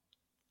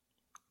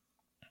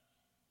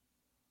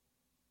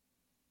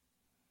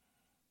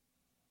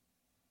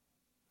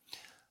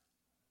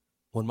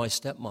 When my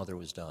stepmother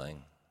was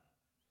dying,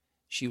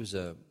 she was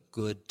a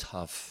good,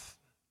 tough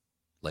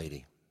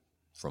lady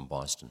from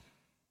Boston.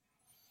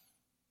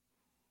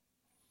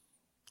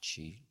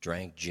 She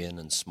drank gin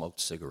and smoked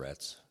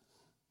cigarettes,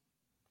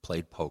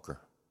 played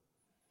poker.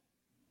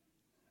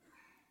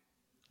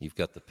 You've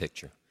got the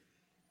picture.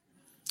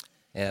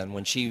 And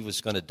when she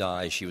was going to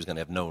die, she was going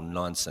to have no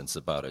nonsense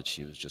about it.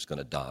 She was just going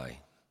to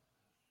die.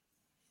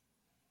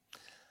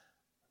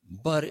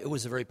 But it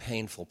was a very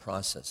painful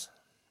process.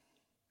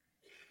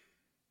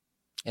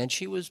 And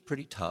she was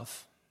pretty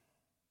tough.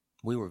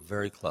 We were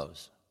very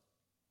close.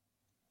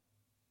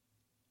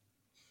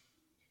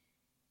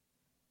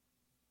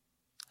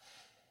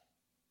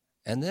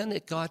 And then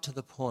it got to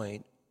the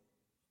point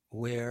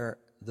where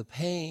the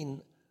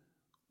pain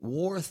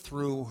wore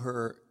through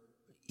her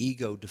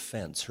ego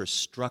defense, her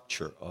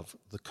structure of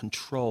the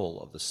control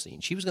of the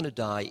scene. She was going to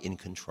die in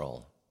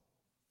control.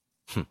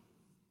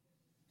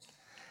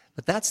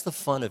 But that's the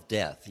fun of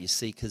death, you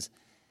see, because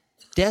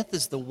death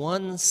is the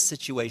one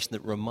situation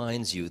that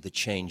reminds you that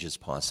change is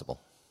possible.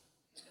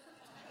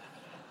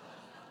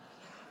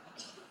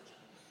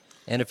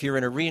 And if you're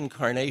in a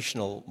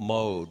reincarnational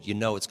mode, you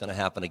know it's going to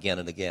happen again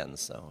and again.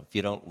 So if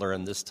you don't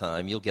learn this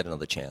time, you'll get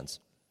another chance.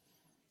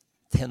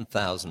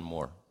 10,000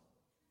 more.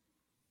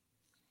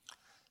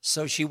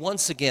 So she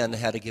once again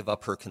had to give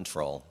up her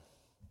control.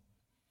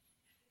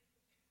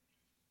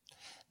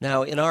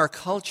 Now, in our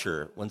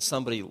culture, when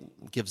somebody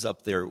gives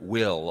up their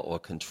will or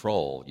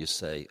control, you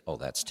say, oh,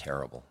 that's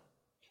terrible.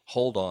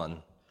 Hold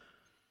on.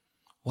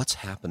 What's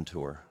happened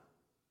to her?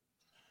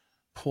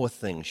 Poor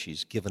thing,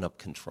 she's given up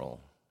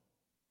control.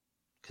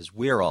 Because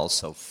we're all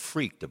so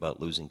freaked about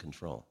losing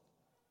control.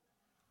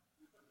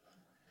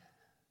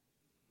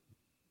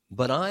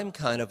 But I'm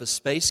kind of a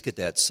space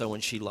cadet, so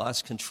when she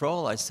lost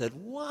control, I said,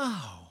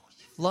 wow,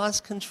 you've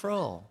lost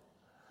control.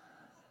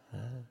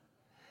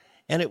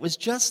 And it was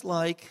just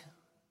like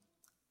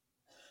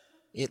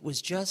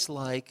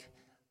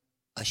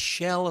a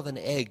shell of an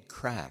egg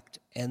cracked,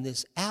 and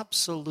this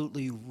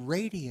absolutely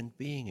radiant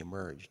being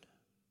emerged,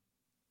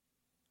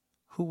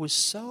 who was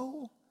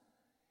so...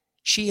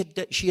 She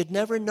had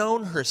never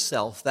known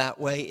herself that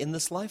way in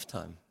this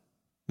lifetime.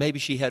 Maybe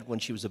she had when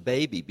she was a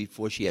baby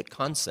before she had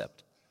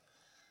concept.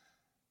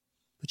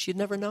 But she had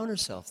never known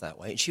herself that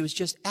way. And she was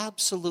just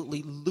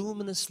absolutely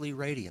luminously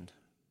radiant.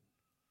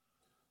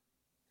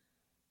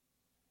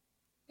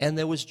 And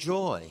there was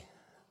joy.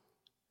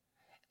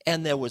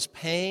 And there was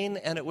pain.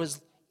 And it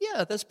was,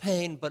 yeah, there's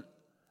pain, but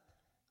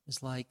it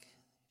was like,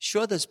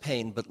 sure, there's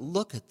pain, but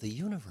look at the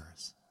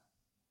universe.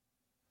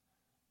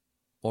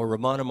 Or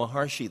Ramana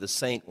Maharshi, the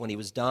saint, when he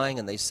was dying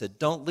and they said,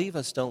 don't leave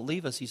us, don't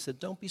leave us. He said,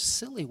 don't be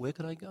silly, where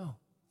could I go?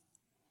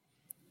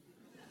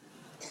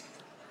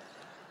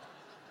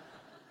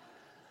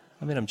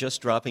 I mean, I'm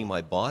just dropping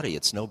my body.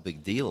 It's no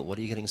big deal. What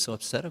are you getting so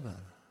upset about?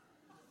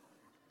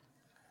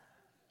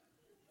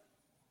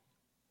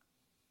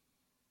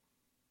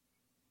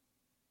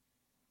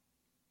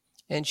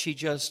 And she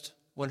just,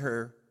 when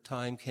her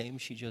time came,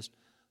 she just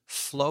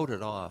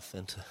floated off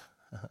into...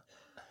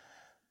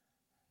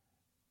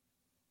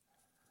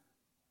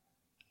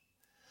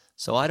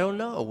 So I don't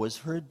know, was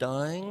her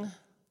dying?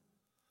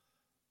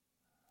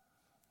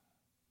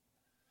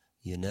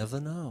 You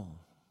never know.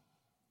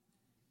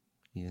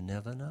 You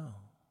never know.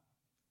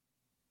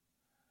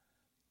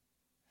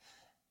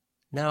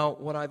 Now,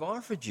 what I've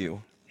offered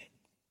you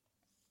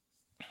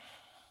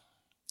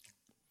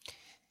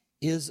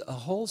is a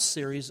whole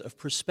series of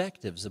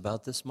perspectives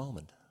about this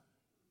moment.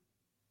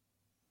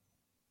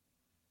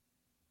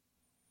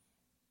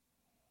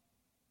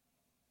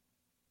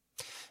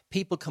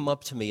 People come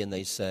up to me and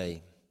they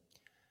say,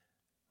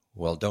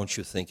 well, don't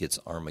you think it's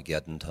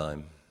Armageddon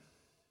time?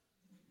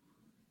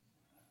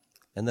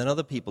 And then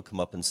other people come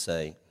up and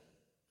say,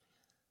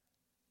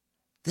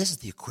 this is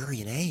the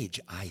Aquarian age.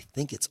 I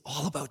think it's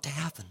all about to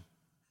happen.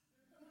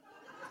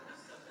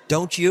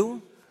 Don't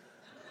you?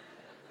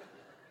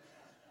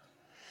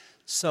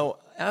 So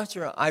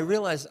after I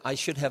realized I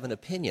should have an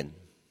opinion.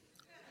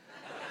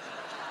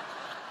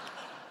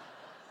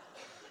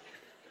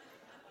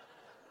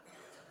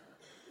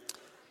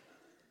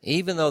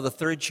 Even though the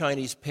third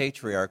Chinese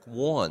patriarch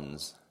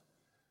warns,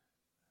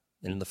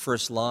 in the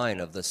first line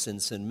of the Sin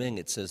Sin Ming,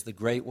 it says, the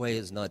great way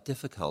is not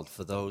difficult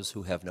for those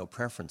who have no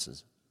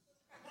preferences.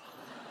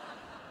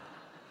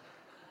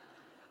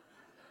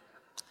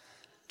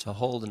 To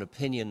hold an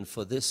opinion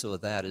for this or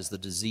that is the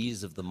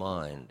disease of the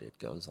mind, it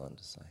goes on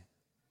to say.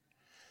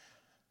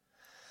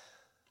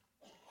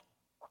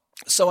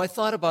 So I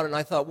thought about it and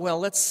I thought, well,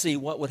 let's see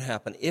what would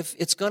happen. If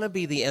it's going to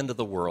be the end of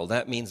the world,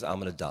 that means I'm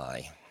going to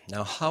die.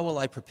 Now, how will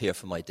I prepare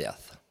for my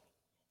death?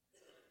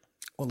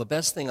 Well, the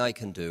best thing I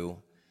can do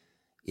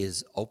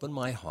is open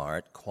my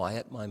heart,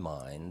 quiet my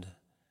mind,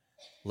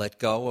 let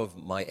go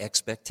of my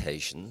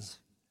expectations,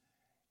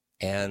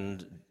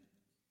 and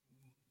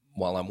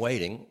while I'm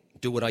waiting,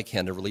 do what I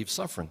can to relieve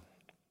suffering.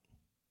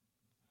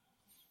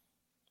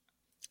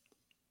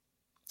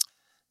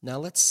 Now,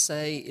 let's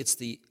say it's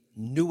the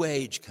new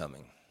age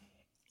coming.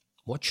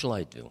 What shall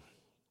I do?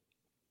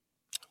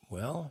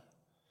 Well,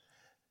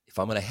 if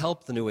I'm going to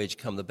help the new age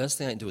come, the best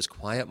thing I can do is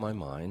quiet my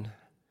mind,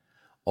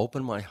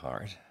 open my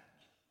heart,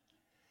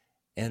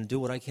 and do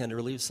what I can to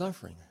relieve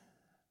suffering.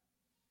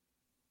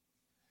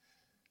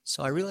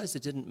 So I realized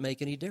it didn't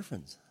make any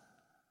difference.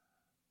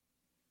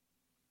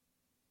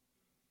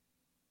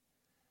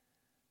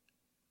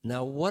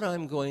 Now, what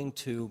I'm going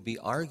to be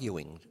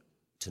arguing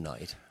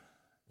tonight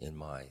in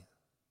my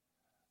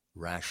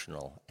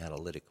rational,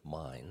 analytic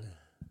mind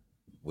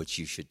which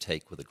you should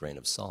take with a grain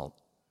of salt.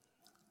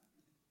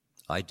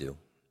 I do.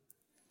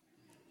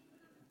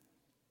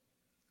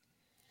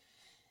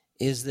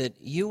 Is that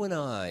you and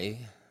I,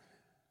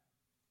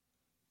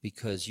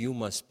 because you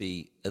must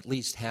be at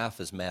least half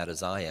as mad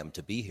as I am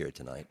to be here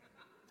tonight,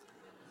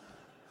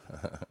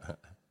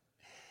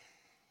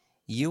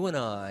 you and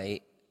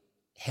I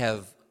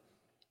have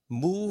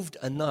moved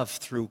enough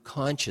through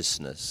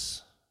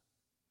consciousness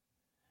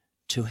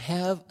to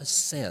have a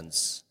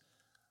sense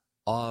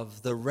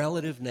of the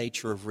relative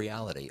nature of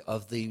reality,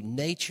 of the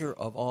nature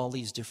of all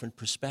these different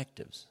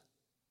perspectives.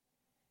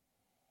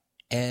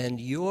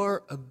 And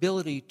your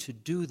ability to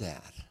do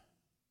that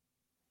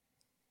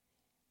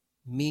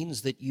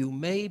means that you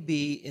may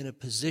be in a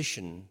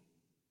position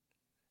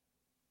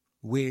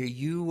where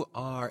you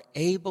are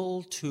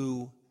able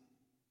to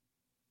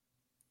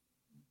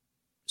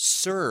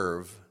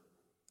serve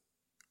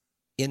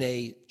in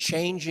a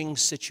changing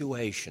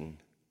situation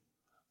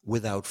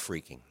without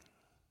freaking.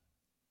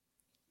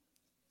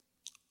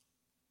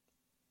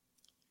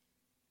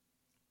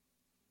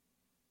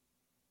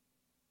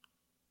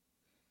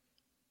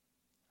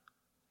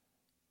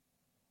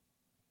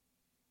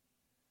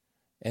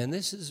 And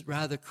this is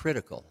rather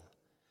critical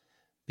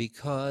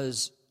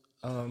because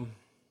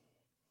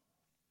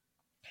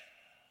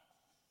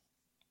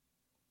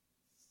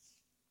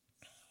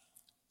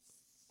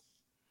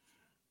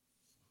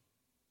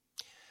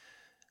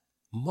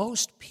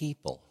most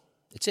people,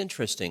 it's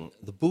interesting,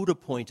 the Buddha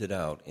pointed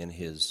out in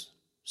his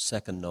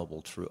second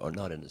noble truth, or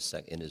not in his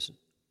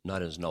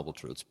not in his noble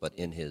truths, but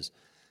in his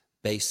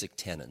basic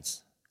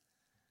tenets,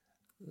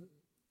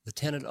 the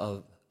tenet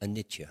of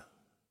anicca,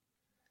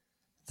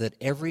 that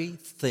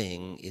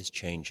everything is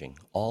changing.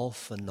 All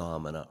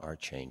phenomena are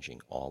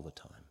changing all the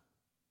time.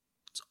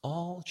 It's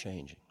all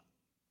changing.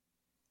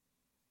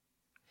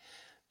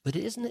 But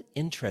isn't it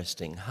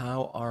interesting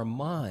how our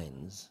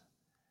minds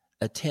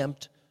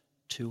attempt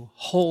to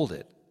hold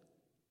it,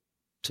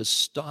 to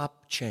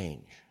stop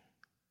change?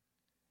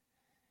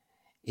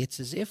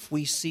 It's as if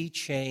we see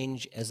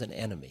change as an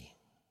enemy,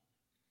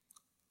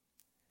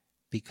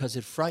 because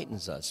it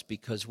frightens us,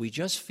 because we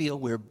just feel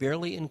we're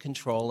barely in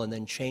control and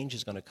then change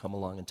is going to come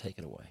along and take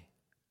it away.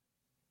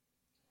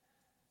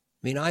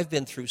 I mean, I've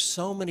been through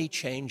so many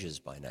changes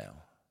by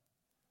now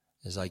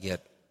as I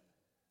get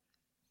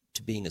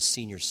to being a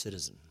senior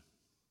citizen.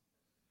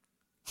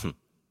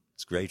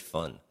 It's great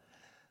fun.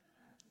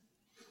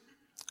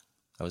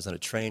 I was on a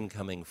train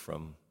coming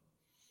from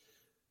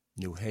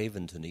New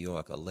Haven to New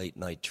York, a late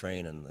night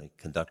train, and the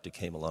conductor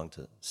came along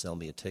to sell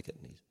me a ticket.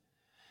 And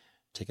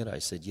ticket? I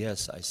said,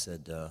 yes. I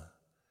said,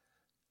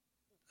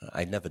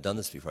 I'd never done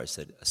this before. I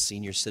said, a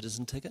senior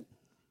citizen ticket?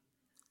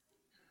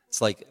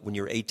 It's like when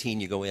you're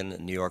 18, you go in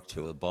New York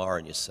to a bar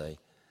and you say,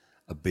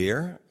 a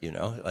beer? You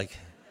know, like,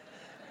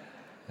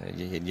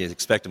 you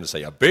expect them to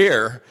say, a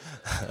beer?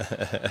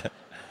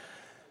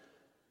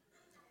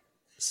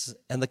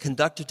 And the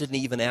conductor didn't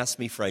even ask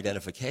me for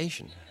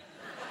identification.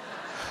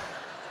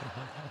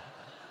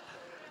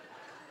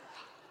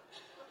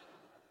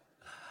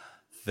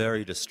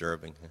 Very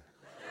disturbing.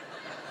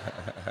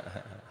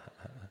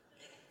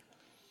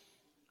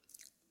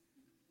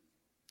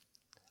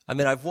 I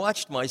mean, I've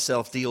watched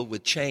myself deal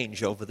with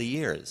change over the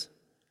years.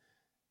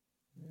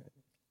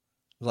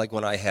 Like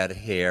when I had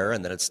hair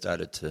and then it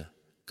started to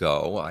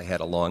go. I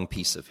had a long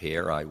piece of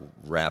hair I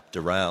wrapped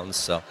around,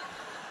 so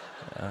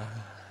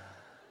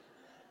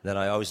then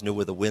I always knew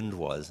where the wind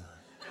was.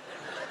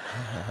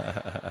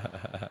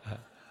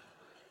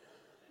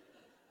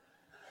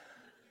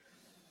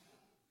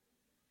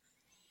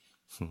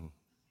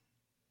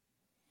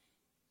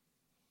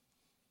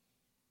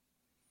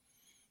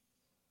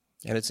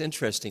 And it's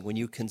interesting, when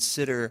you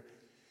consider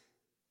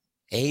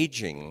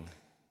aging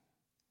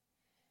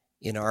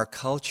in our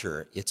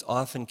culture, it's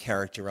often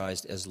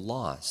characterized as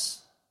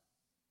loss,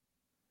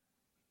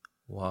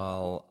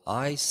 while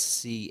I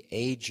see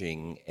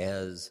aging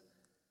as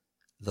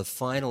the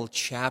final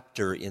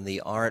chapter in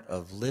the art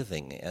of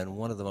living, and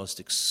one of the most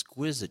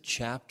exquisite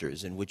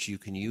chapters in which you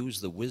can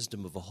use the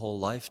wisdom of a whole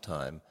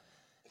lifetime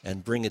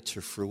and bring it to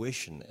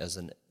fruition as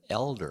an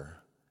elder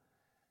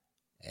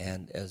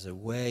and as a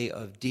way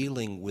of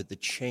dealing with the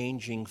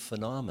changing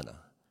phenomena.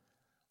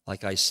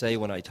 Like I say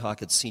when I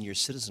talk at senior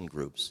citizen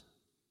groups,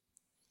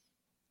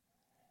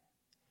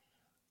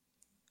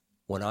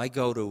 when I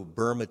go to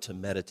Burma to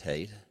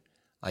meditate,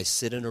 I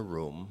sit in a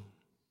room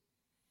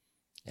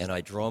and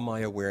I draw my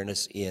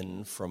awareness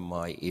in from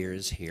my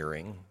ears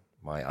hearing,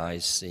 my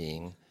eyes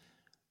seeing,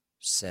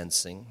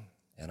 sensing,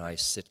 and I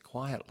sit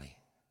quietly.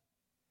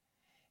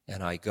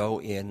 And I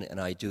go in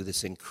and I do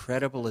this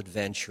incredible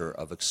adventure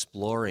of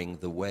exploring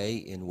the way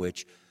in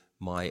which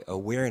my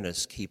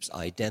awareness keeps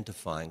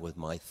identifying with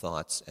my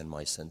thoughts and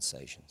my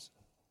sensations.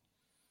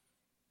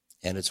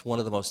 And it's one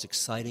of the most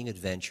exciting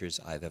adventures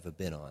I've ever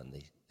been on,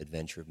 the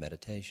adventure of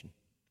meditation.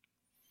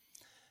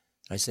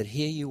 I said,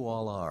 here you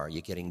all are.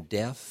 You're getting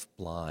deaf,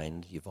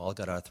 blind, you've all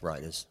got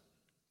arthritis.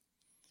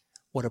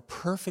 What a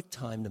perfect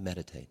time to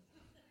meditate.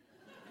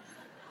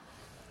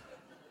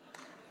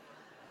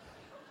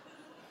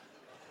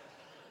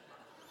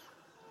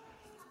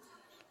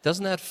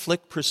 Doesn't that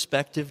flick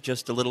perspective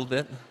just a little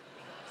bit?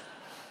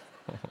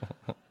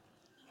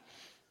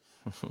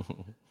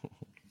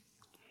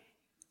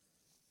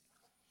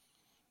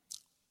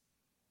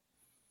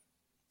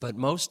 But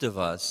most of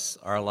us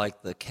are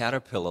like the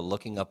caterpillar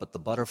looking up at the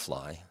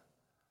butterfly,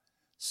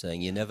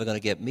 saying, "You're never going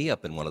to get me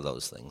up in one of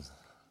those things."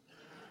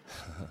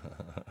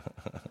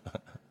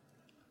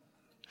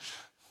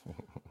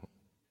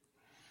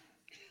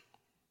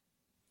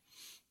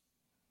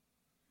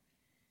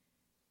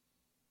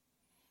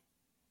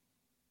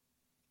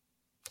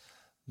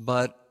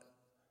 But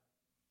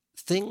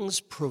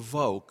things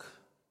provoke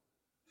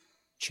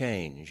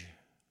change,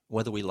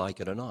 whether we like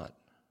it or not.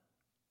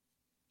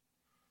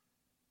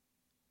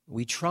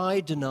 We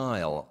try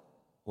denial.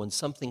 When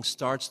something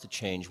starts to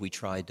change, we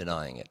try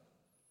denying it.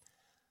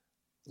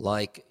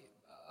 Like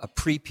a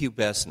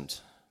prepubescent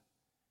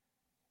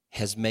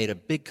has made a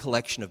big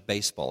collection of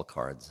baseball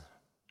cards,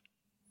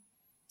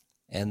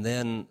 and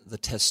then the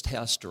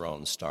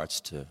testosterone starts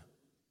to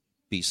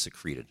be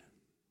secreted.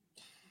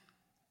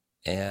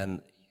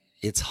 And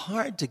it's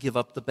hard to give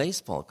up the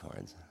baseball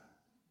cards,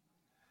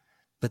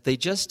 but they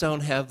just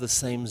don't have the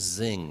same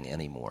zing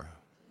anymore.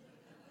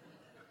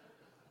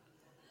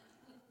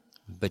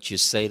 But you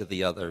say to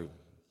the other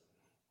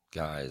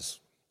guys,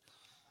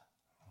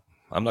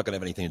 "I'm not going to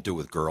have anything to do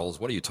with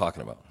girls. What are you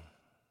talking about?"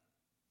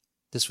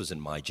 This was in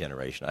my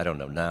generation. I don't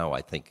know now.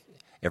 I think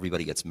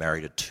everybody gets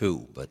married at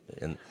 2, but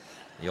in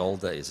the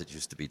old days it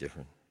used to be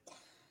different.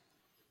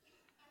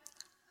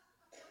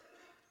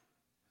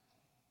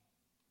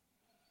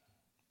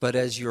 But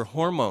as your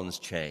hormones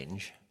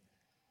change,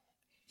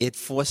 it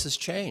forces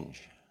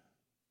change.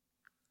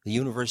 The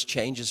universe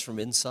changes from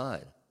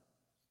inside.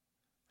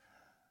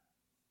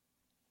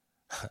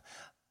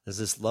 There's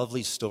this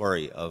lovely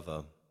story of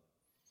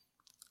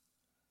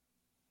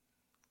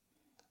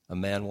a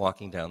man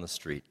walking down the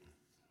street.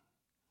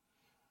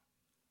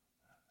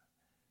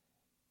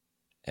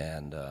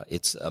 And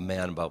it's a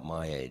man about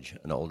my age,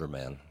 an older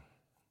man.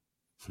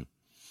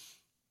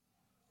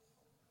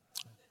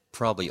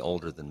 Probably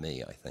older than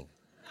me, I think.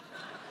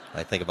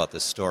 I think about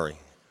this story.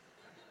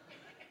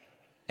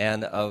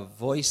 And a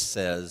voice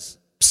says,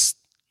 "Psst,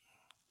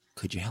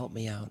 could you help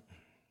me out?"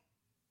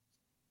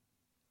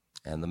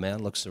 And the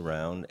man looks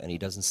around and he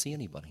doesn't see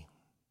anybody.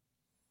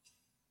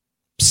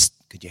 "Psst,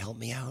 could you help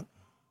me out?"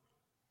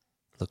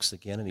 Looks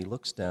again and he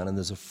looks down and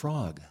there's a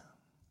frog.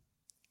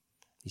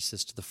 He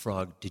says to the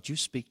frog, "Did you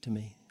speak to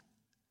me?"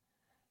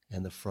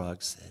 And the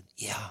frog said,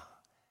 "Yeah,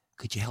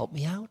 could you help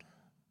me out?"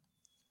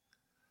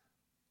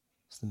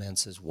 So the man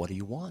says, "What do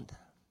you want?"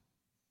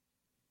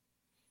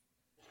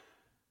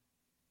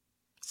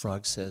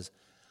 Frog says,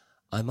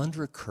 "I'm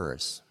under a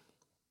curse,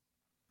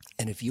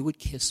 and if you would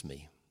kiss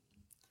me,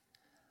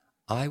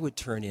 I would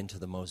turn into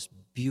the most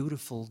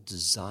beautiful,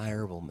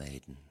 desirable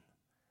maiden.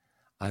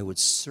 I would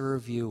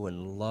serve you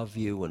and love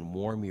you and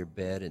warm your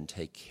bed and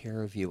take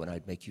care of you, and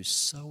I'd make you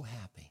so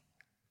happy."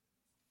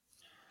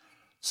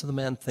 So the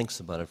man thinks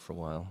about it for a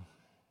while.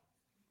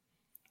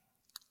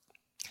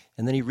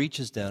 And then he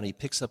reaches down, he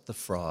picks up the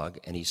frog,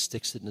 and he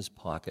sticks it in his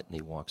pocket, and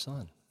he walks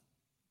on.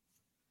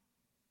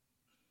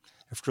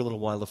 After a little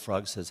while, the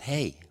frog says,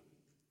 "Hey,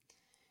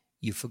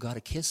 you forgot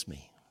to kiss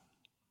me."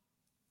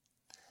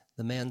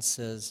 The man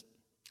says,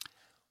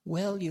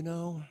 "Well, you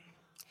know,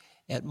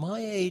 at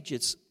my age,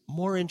 it's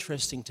more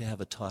interesting to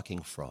have a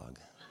talking frog."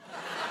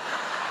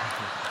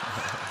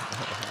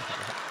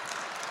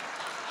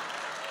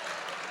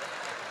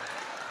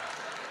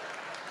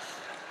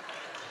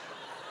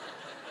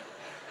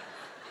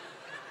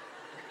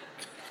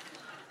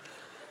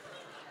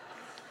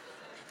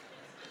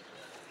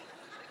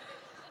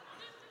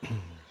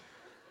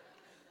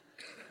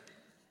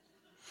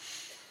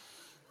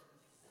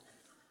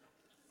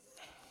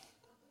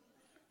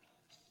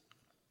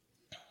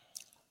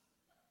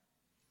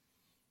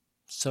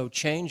 So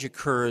change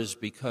occurs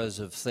because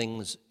of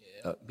things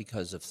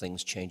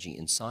changing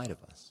inside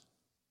of us.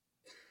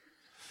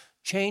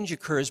 Change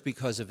occurs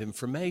because of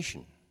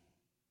information.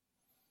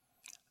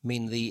 I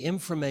mean, the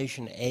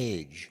information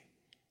age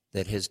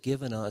that has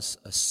given us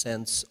a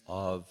sense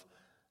of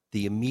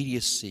the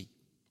immediacy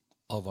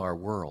of our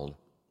world,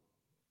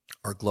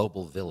 our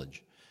global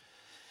village,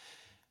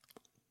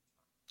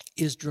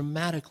 is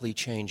dramatically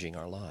changing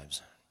our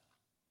lives.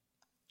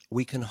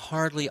 We can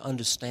hardly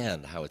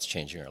understand how it's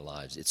changing our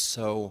lives. It's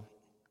so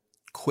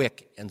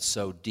quick and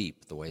so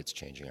deep, the way it's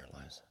changing our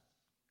lives.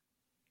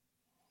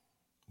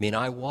 I mean,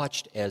 I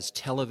watched as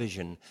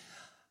television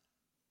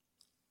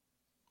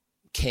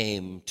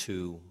came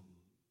to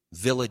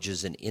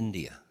villages in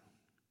India,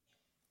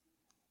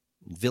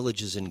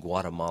 villages in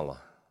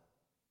Guatemala.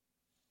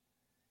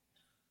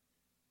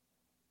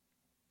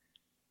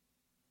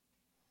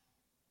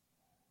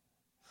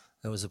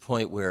 There was a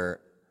point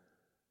where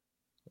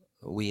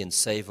we in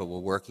SEVA were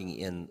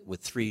working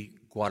with 3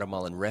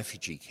 Guatemalan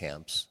refugee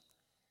camps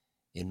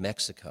in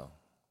Mexico.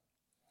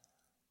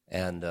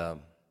 And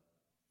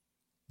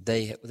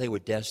they were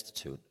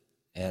destitute,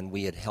 and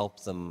we had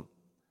helped them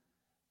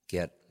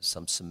get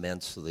some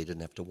cement so they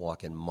didn't have to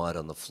walk in mud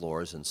on the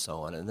floors and so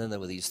on. And then there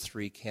were these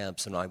 3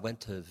 camps, and I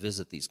went to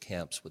visit these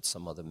camps with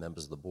some other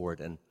members of the board,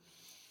 and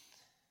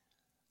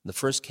the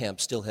first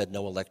camp still had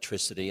no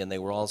electricity, and they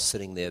were all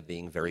sitting there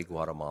being very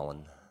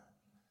Guatemalan.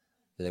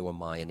 They were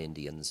Mayan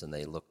Indians, and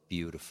they looked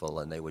beautiful,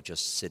 and they were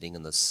just sitting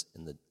in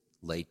the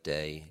late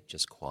day,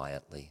 just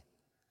quietly.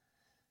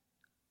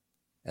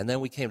 And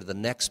then we came to the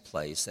next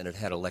place, and it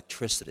had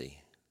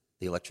electricity.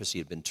 The electricity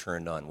had been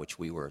turned on, which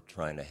we were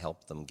trying to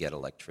help them get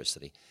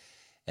electricity.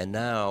 And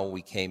now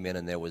we came in,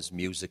 and there was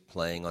music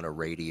playing on a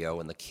radio,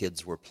 and the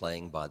kids were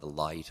playing by the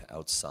light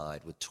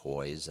outside with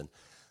toys, and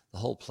the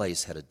whole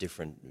place had a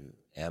different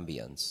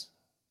ambience.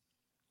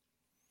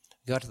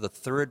 We got to the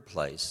third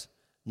place.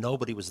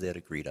 Nobody was there to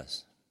greet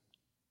us.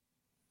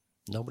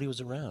 Nobody was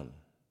around.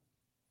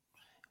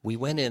 We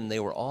went in, they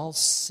were all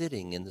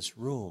sitting in this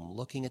room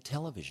looking at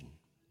television.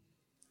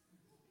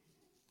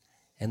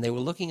 And they were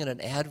looking at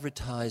an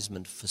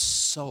advertisement for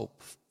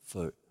soap,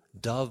 for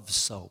Dove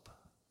soap.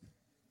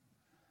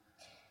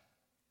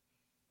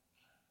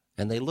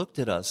 And they looked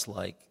at us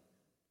like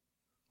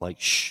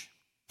shh.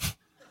 I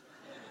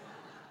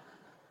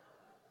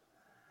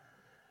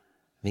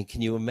mean,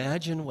 can you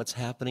imagine what's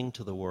happening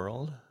to the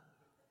world?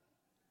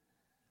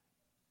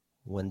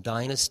 When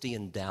Dynasty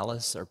and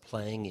Dallas are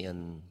playing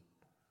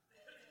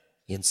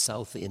in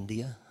South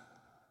India?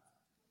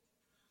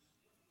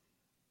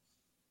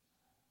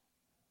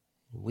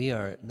 We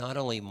are not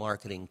only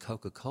marketing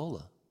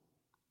Coca-Cola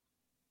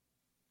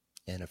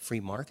and a free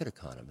market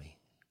economy,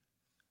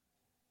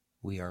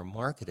 we are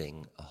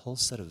marketing a whole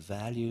set of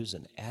values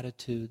and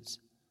attitudes,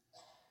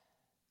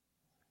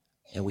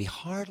 and we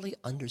hardly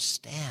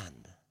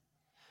understand.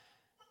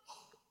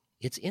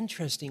 It's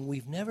interesting,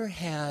 we've never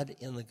had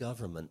in the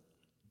government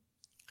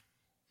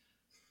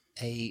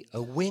a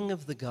wing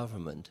of the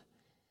government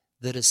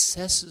that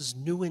assesses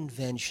new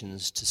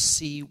inventions to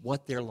see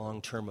what their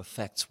long-term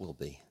effects will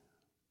be,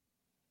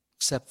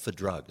 except for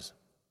drugs.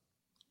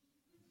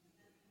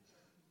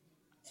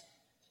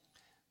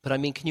 But I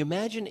mean, can you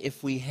imagine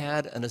if we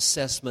had an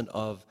assessment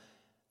of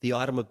the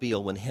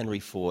automobile when Henry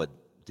Ford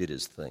did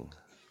his thing?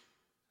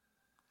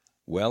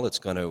 Well, it's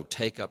going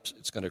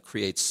to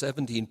create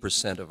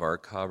 17% of our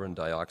carbon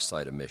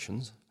dioxide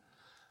emissions.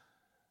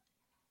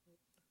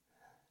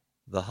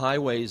 The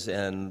highways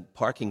and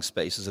parking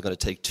spaces are going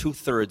to take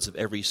 2/3 of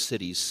every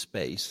city's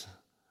space.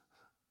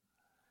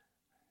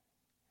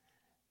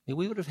 I mean,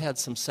 we would have had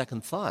some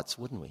second thoughts,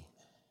 wouldn't we?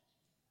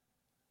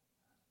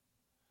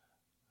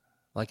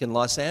 Like in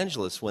Los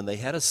Angeles, when they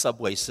had a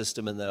subway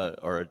system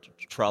or a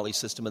trolley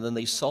system, and then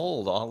they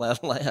sold all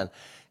that land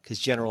because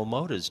General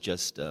Motors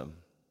just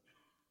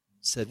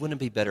said,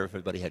 wouldn't it be better if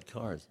everybody had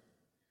cars?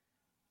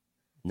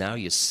 Now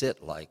you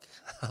sit like,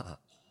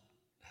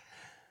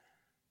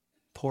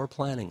 poor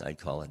planning, I'd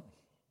call it.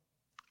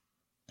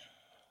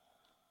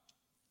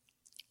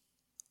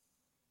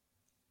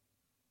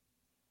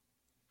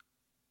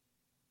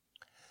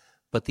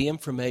 But the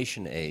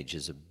information age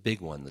is a big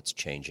one that's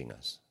changing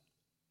us.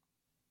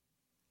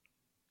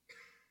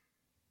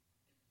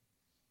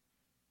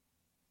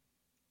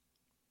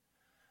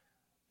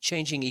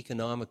 Changing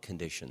economic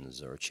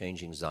conditions or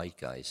changing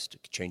zeitgeist,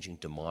 changing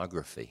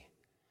demography.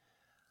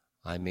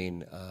 I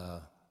mean,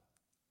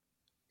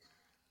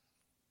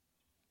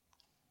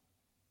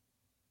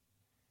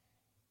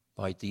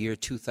 by the year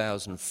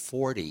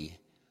 2040,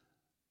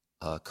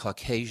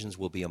 Caucasians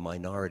will be a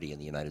minority in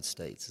the United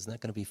States. Isn't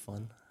that going to be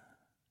fun?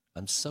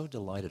 I'm so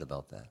delighted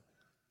about that.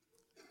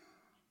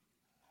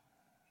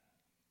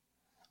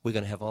 We're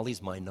going to have all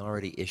these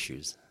minority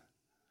issues.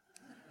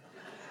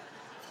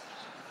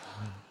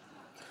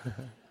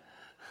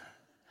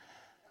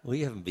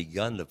 We haven't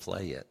begun to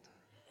play yet.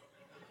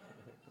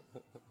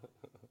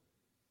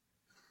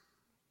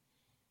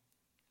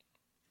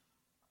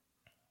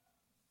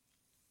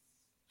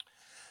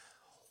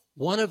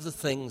 One of the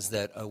things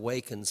that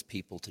awakens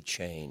people to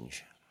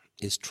change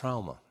is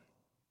trauma.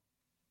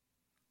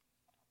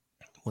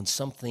 When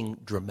something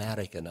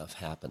dramatic enough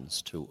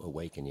happens to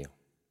awaken you.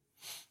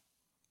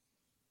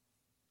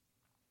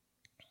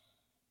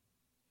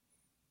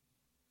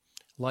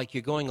 Like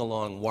you're going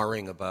along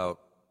worrying about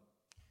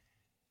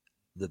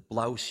the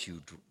blouse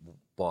you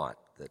bought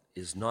that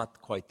is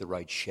not quite the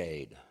right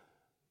shade.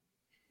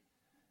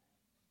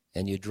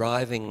 And you're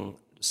driving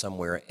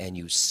somewhere and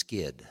you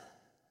skid.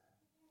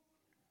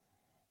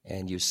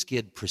 And you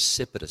skid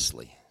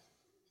precipitously.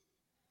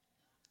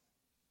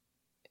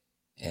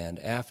 And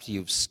after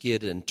you've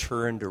skid and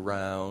turned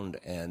around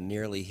and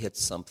nearly hit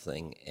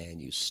something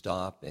and you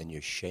stop and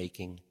you're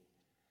shaking,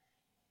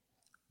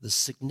 the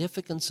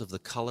significance of the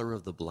color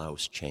of the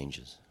blouse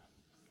changes.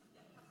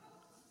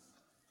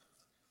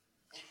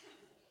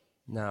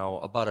 Now,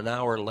 about an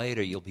hour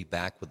later, you'll be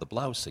back with the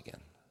blouse again.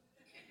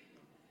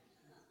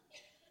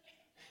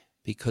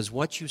 Because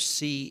what you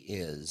see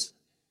is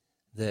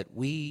that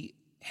we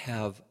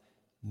have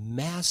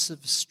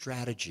massive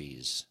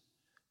strategies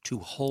to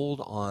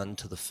hold on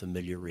to the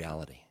familiar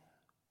reality.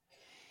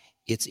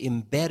 It's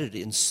embedded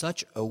in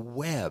such a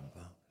web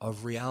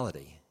of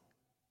reality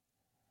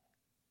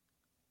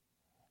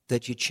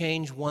that you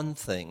change one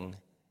thing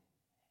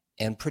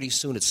and pretty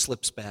soon it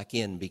slips back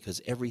in because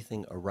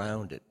everything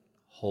around it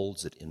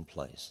holds it in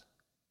place.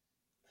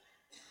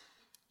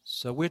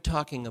 So we're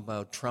talking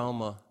about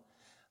trauma.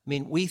 I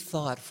mean, we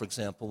thought, for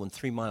example, when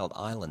 3 Mile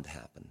Island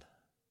happened,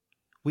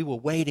 we were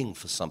waiting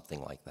for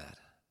something like that,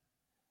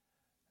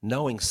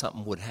 knowing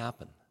something would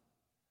happen.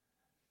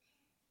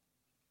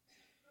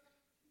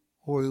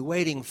 Or we were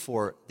waiting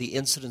for the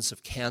incidence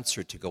of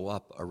cancer to go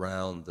up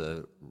around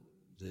the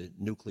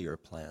nuclear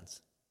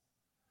plants.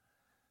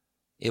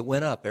 It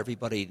went up.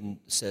 Everybody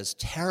says,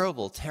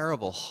 terrible,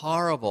 terrible,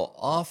 horrible,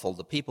 awful.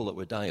 The people that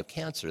were dying of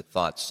cancer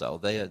thought so.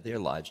 Their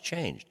lives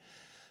changed.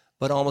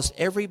 But almost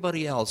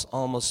everybody else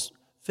almost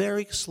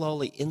very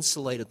slowly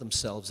insulated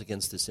themselves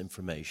against this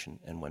information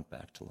and went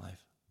back to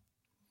life.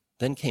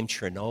 Then came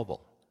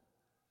Chernobyl.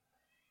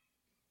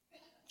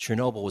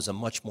 Chernobyl was a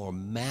much more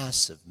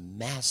massive,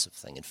 massive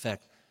thing. In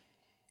fact,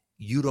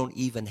 you don't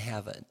even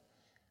have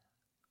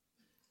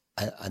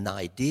an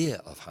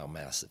idea of how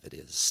massive it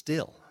is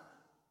still.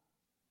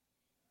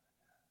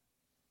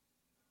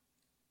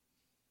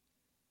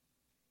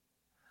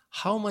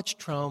 How much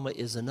trauma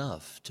is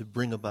enough to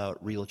bring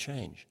about real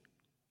change?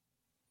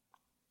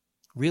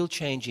 Real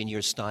change in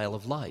your style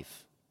of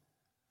life.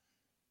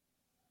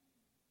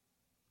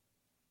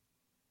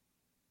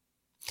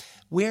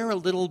 We're a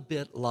little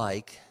bit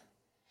like,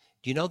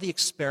 do you know the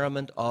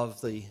experiment of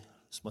this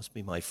must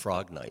be my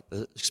frog night,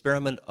 the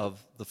experiment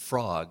of the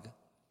frog?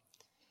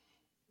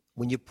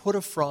 When you put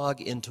a frog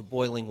into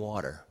boiling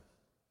water,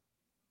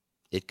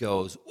 it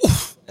goes,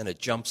 oof, and it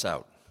jumps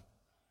out,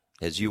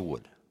 as you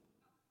would.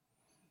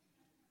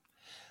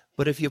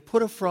 But if you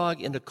put a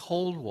frog into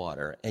cold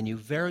water and you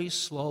very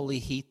slowly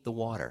heat the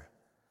water,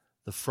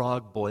 the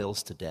frog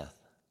boils to death.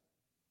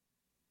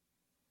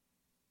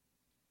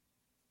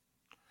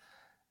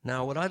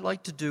 Now, what I'd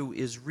like to do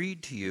is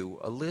read to you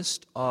a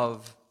list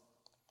of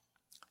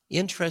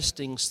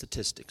interesting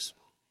statistics.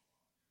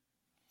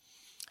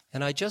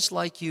 And I'd just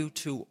like you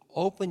to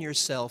open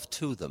yourself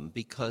to them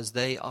because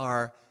they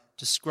are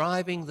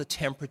describing the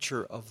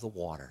temperature of the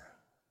water.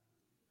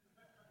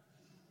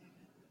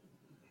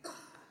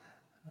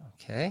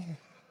 Okay?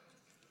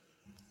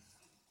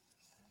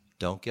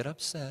 Don't get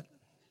upset.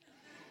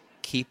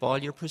 Keep all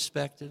your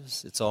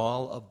perspectives. It's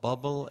all a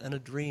bubble and a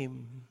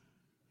dream.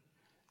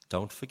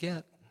 Don't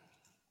forget.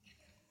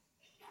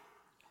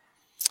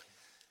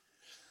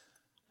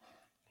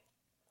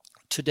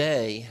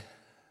 Today,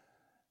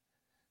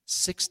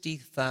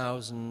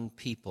 60,000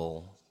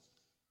 people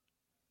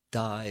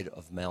died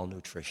of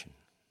malnutrition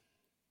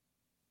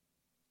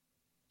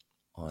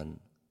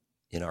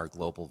in our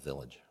global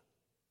village.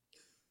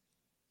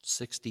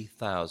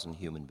 60,000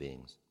 human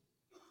beings.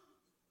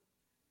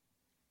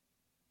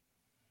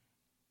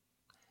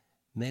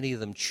 Many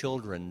of them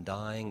children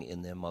dying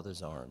in their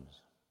mother's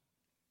arms.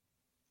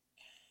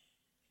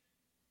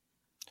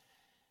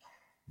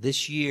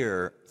 This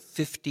year,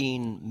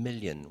 15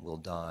 million will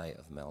die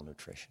of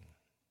malnutrition.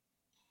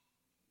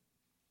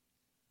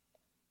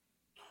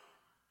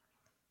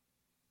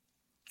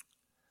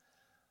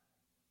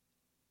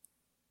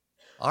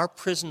 Our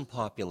prison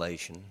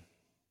population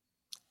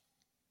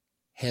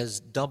has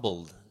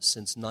doubled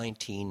since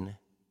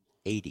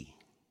 1980.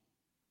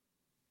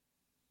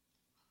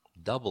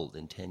 Doubled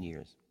in 10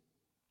 years.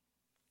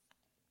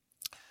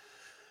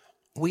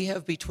 We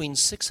have between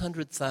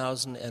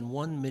 600,000 and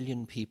 1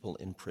 million people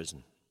in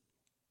prison.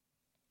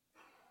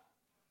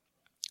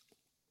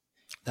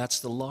 That's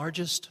the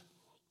largest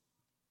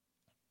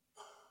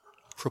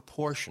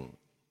proportion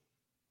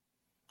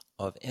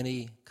of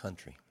any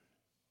country.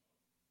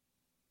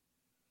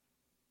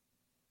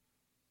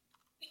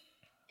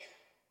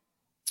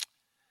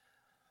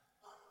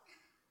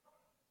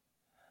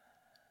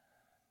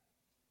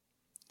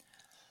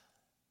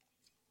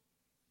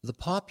 The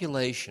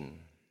population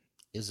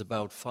is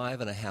about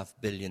 5.5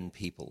 billion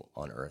people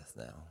on Earth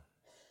now.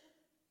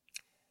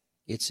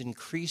 It's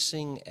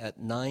increasing at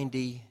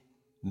 90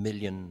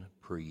 million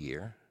per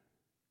year.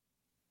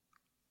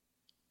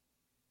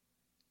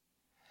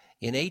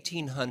 In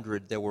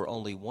 1800, there were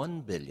only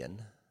 1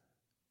 billion.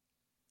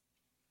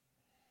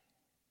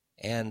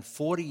 And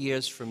 40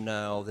 years from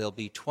now, there'll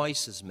be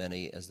twice as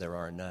many as there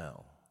are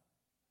now,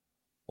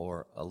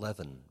 or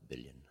 11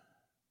 billion.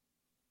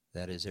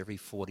 That is, every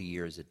 40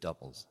 years it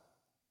doubles.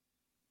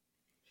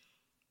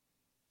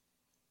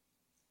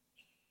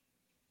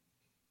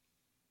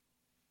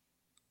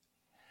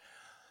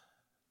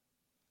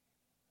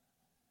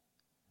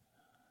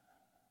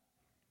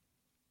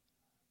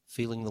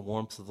 Feeling the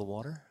warmth of the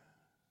water?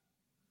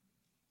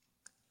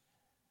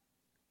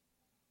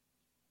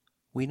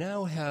 We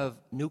now have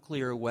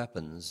nuclear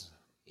weapons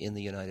in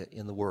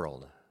the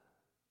world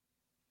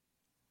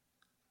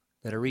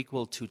that are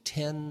equal to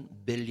 10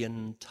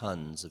 billion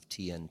tons of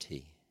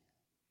TNT.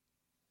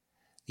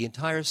 The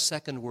entire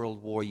Second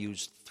World War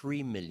used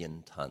 3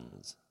 million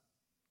tons.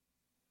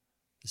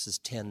 This is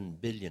 10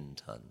 billion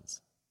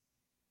tons.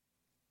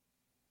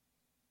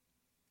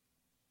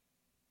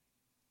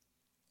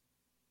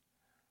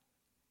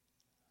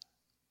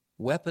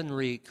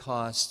 Weaponry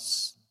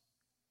costs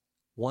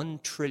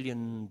 $1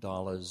 trillion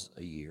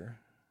a year.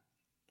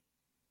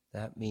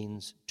 That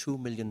means $2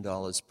 million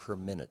per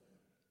minute.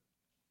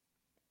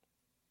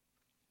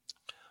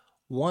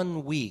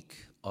 1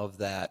 week of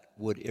that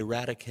would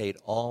eradicate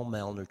all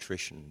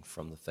malnutrition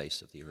from the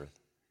face of the earth.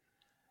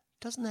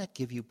 Doesn't that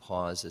give you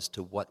pause as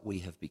to what we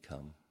have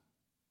become?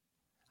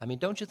 I mean,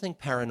 don't you think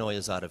paranoia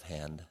is out of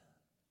hand?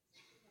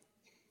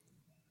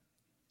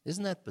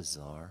 Isn't that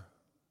bizarre?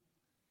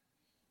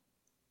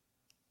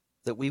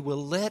 That we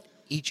will let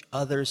each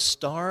other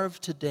starve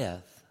to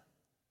death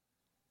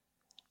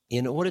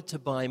in order to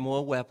buy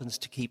more weapons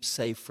to keep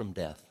safe from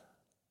death.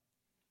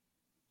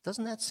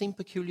 Doesn't that seem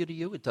peculiar to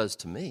you? It does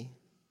to me.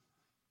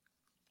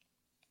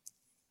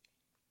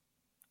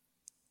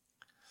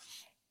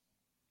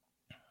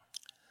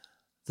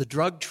 The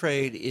drug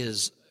trade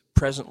is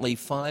presently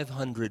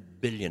 $500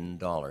 billion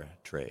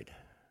trade.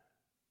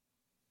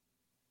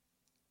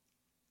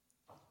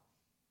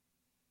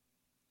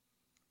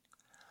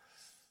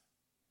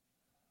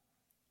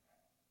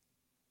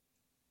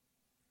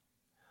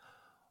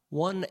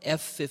 One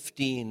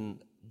F-15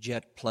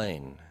 jet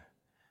plane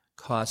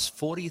costs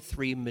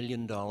 $43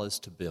 million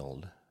to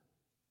build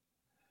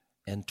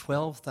and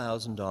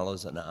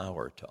 $12,000 an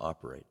hour to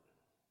operate.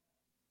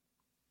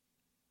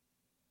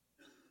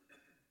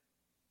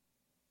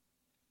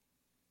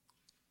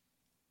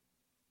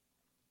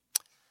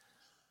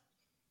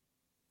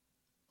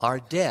 Our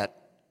debt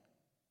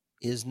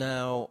is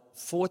now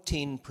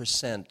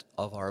 14%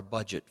 of our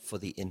budget for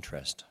the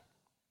interest.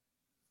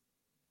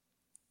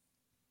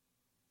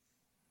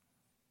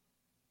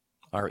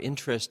 Our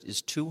interest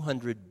is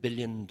 $200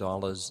 billion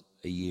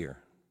a year.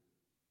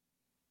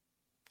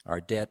 Our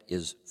debt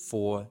is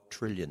 $4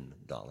 trillion.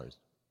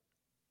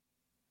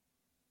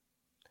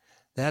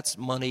 That's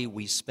money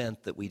we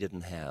spent that we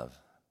didn't have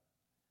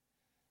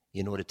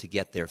in order to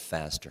get there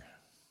faster.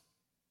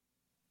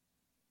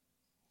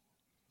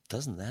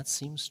 Doesn't that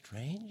seem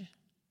strange?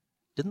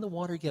 Didn't the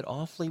water get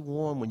awfully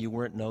warm when you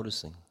weren't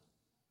noticing?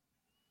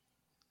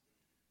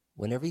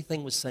 When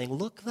everything was saying,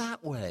 look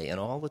that way, and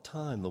all the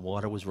time the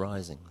water was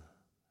rising.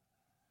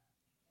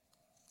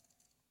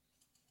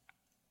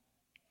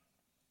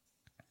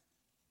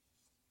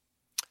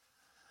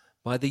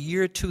 By the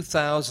year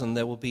 2000,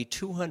 there will be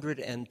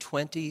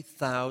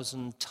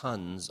 220,000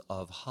 tons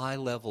of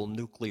high-level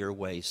nuclear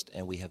waste,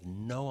 and we have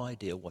no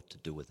idea what to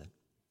do with it.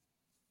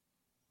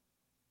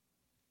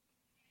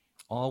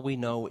 All we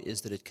know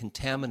is that it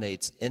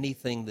contaminates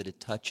anything that it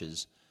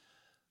touches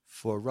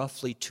for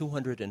roughly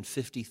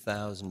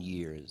 250,000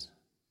 years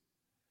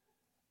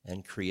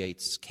and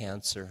creates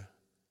cancer.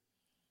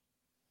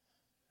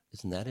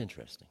 Isn't that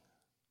interesting?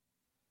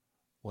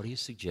 What do you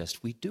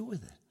suggest we do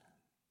with it?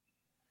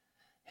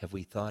 Have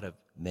we thought of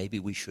maybe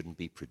we shouldn't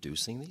be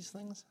producing these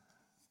things?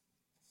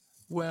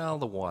 Well,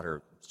 the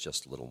water is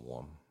just a little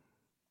warm.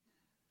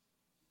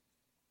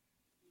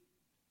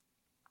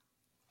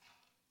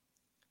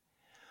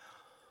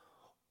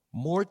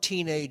 More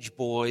teenage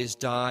boys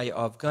die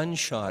of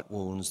gunshot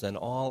wounds than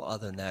all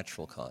other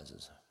natural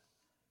causes.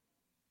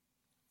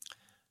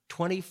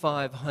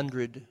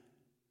 2,500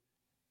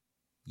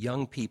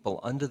 young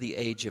people under the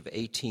age of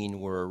 18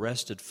 were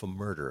arrested for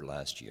murder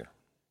last year.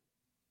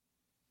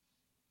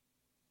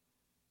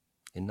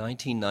 In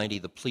 1990,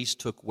 the police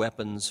took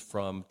weapons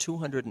from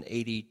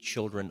 280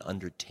 children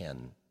under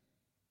 10.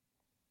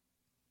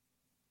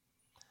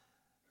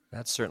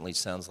 That certainly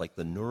sounds like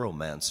the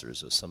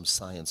Neuromancers or some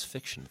science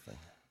fiction thing.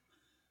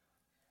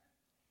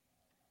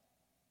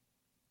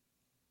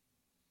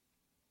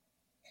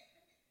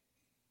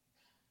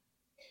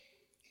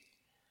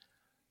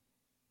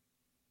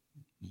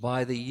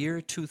 By the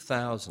year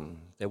 2000,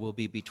 there will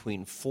be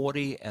between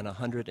 40 and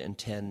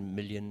 110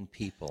 million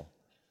people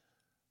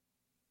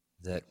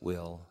that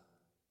will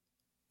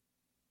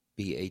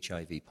be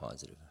HIV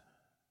positive.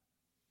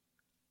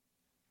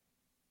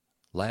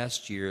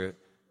 Last year,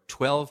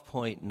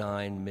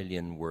 12.9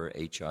 million were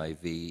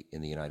HIV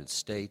in the United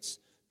States,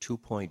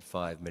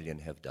 2.5 million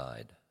have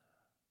died.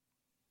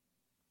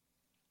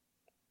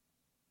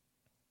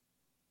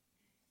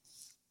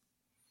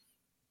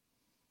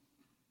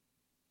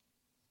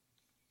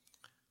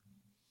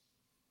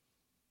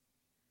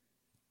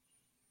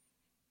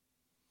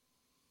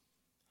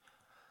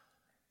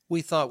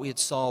 We thought we had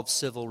solved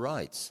civil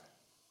rights.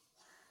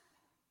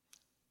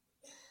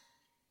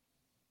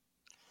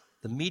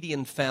 The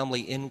median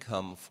family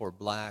income for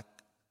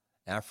black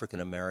African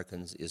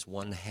Americans is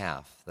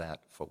 1/2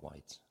 that for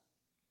whites.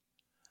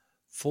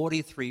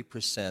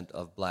 43%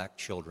 of black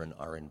children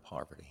are in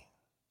poverty.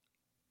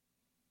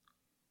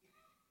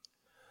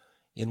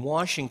 In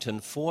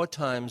Washington, 4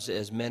 times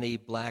as many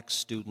black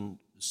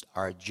students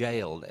are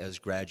jailed as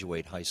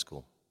graduate high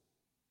school.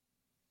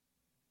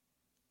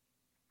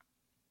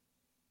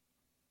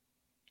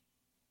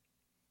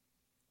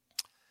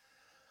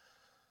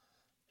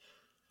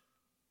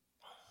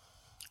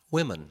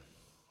 Women.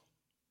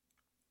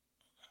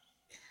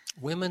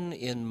 Women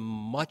in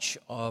much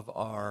of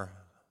our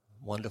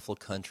wonderful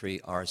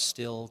country are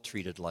still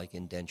treated like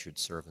indentured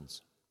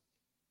servants.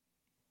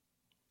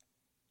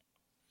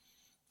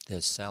 Their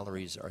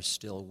salaries are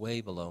still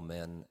way below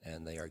men,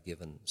 and they are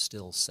given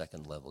still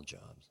second-level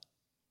jobs.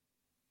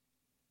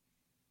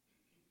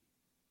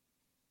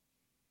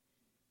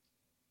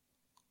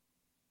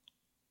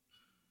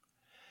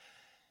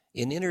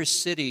 In inner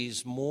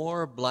cities,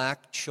 more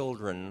black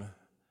children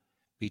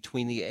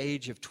between the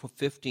age of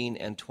 15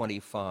 and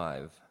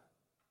 25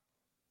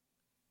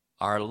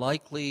 are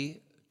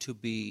likely to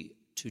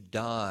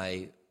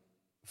die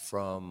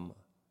from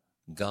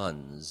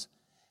guns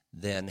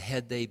than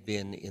had they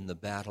been in the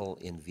battle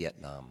in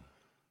Vietnam.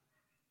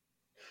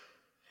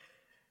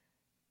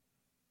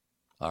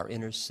 Our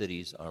inner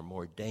cities are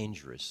more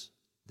dangerous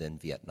than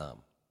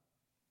Vietnam.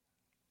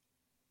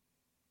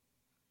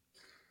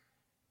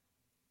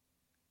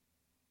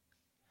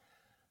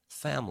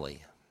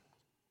 Family.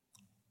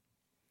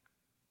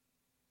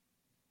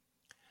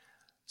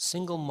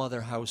 Single mother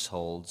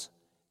households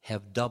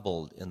have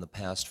doubled in the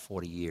past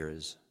 40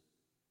 years.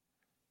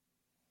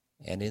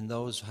 And in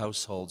those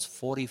households,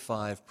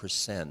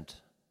 45%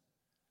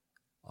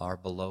 are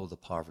below the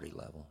poverty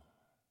level.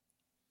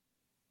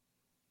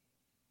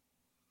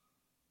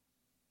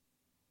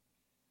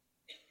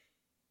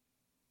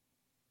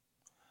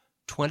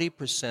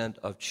 %20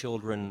 of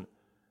children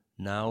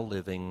now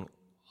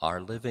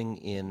are living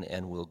in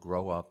and will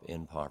grow up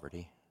in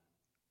poverty.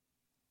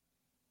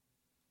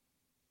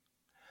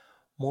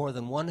 More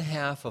than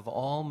one-half of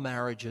all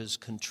marriages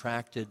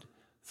contracted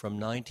from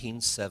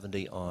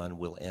 1970 on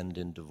will end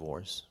in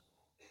divorce.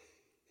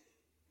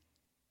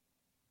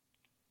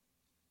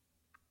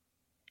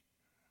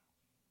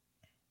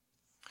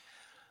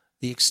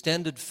 The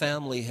extended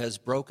family has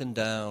broken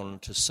down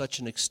to such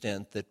an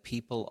extent that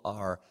people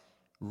are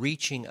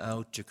reaching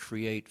out to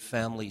create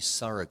family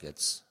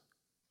surrogates,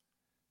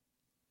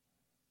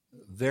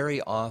 very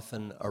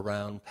often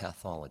around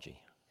pathology,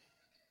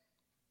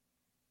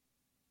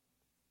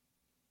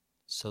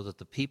 so that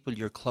the people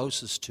you're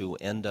closest to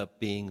end up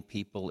being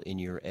people in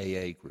your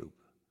AA group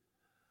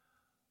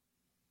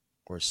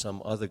or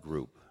some other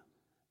group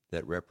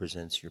that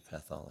represents your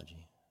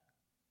pathology.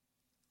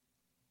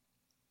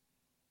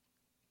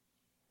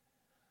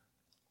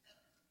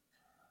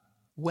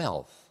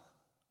 Wealth.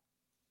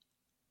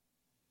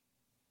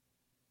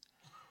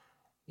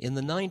 In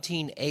the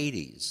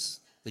 1980s,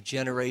 the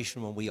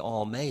generation when we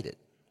all made it,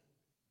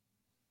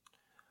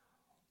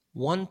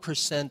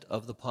 1%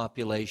 of the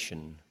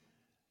population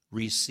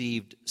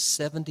received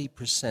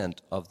 70%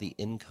 of the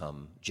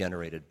income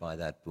generated by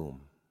that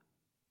boom.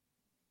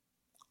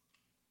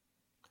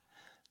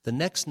 The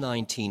next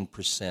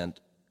 19%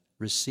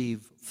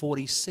 receive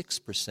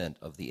 46%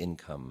 of the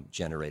income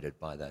generated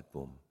by that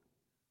boom.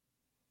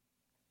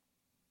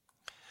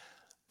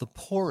 The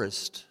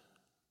poorest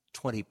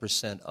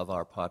 20% of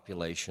our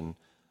population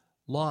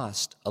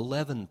lost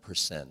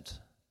 11%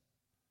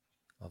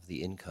 of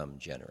the income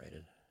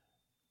generated.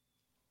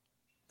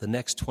 The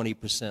next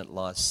 20%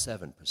 lost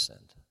 7%.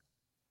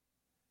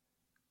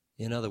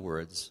 In other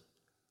words,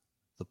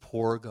 the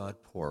poor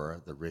got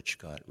poorer, the rich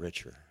got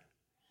richer.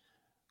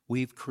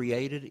 We've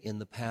created in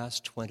the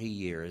past 20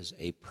 years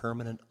a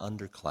permanent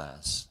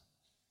underclass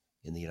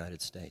in the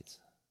United States,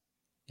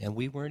 and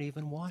we weren't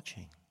even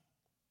watching.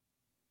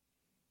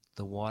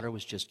 The water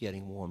was just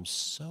getting warm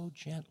so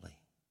gently.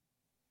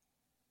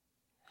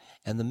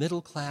 And the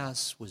middle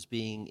class was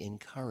being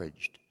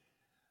encouraged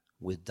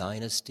with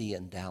Dynasty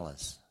and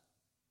Dallas.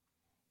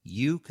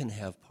 You can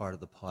have part of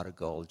the pot of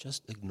gold.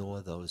 Just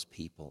ignore those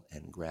people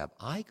and grab.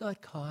 I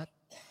got caught.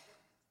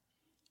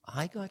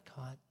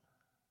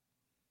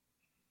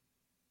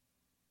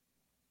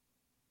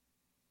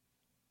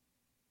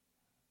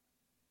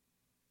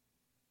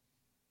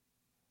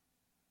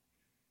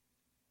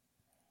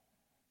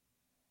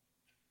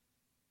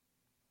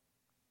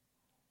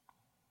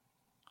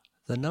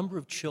 The number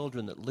of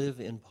children that live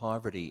in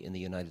poverty in the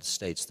United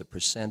States, the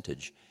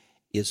percentage,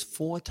 is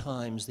 4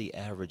 times the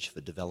average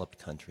for developed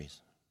countries.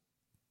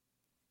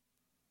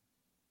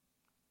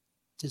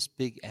 This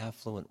big,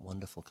 affluent,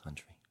 wonderful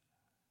country.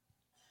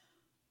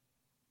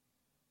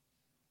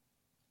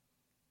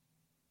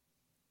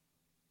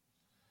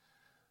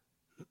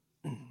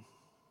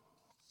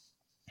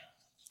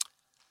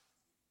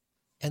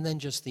 And then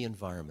just the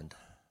environment.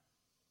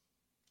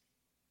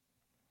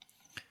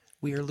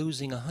 We are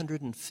losing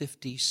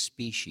 150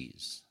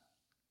 species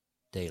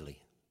daily.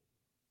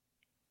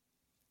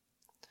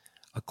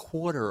 A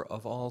quarter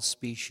of all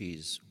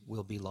species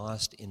will be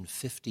lost in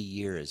 50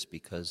 years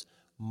because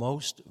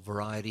most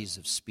varieties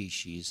of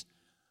species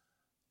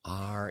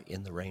are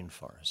in the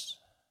rainforest.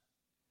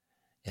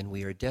 And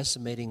we are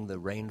decimating the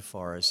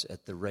rainforest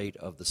at the rate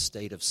of the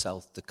state of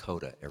South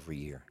Dakota every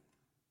year.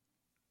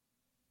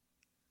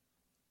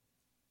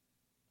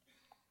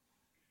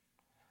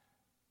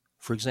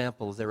 For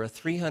example, there are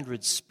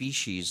 300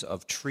 species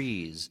of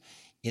trees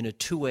in a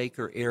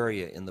 2-acre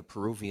area in the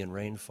Peruvian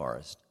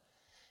rainforest,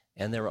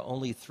 and there are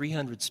only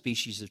 300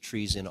 species of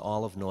trees in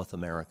all of North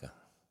America.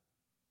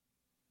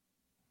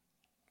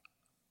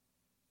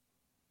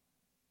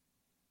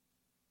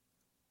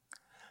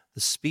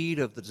 The speed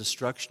of the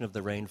destruction of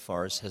the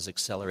rainforest has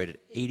accelerated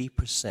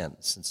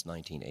 80% since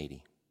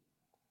 1980.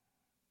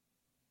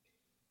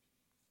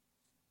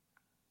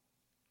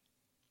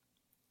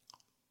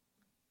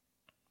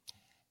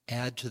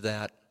 Add to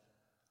that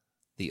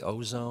the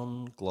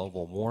ozone,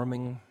 global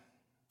warming,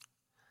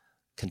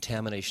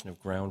 contamination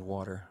of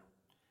groundwater,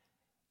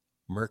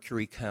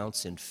 mercury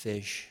counts in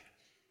fish,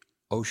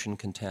 ocean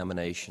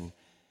contamination,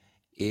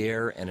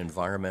 air and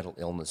environmental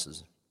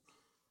illnesses.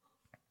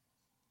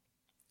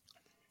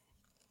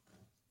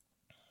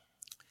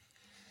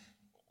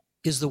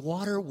 Is the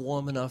water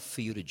warm enough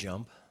for you to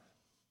jump?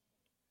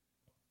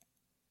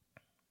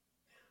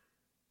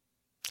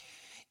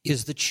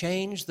 Is the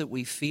change that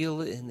we feel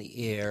in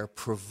the air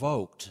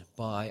provoked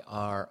by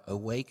our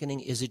awakening?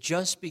 Is it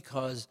just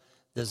because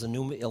there's a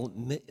new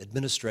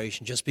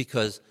administration, just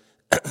because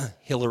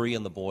Hillary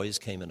and the boys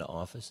came into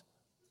office?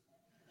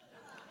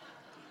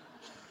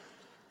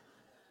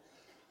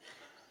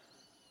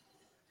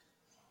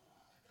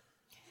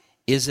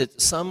 Is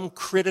it some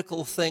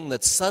critical thing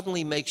that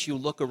suddenly makes you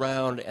look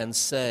around and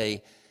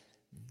say,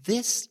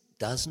 this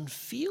doesn't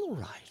feel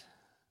right?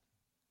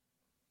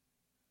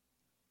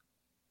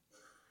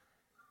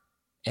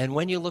 And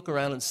when you look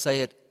around and say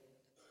it,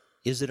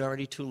 is it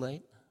already too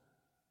late?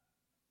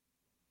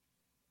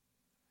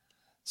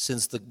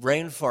 Since the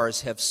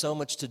rainforests have so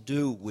much to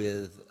do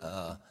with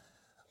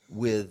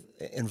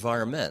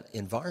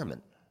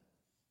environment.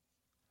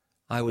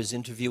 I was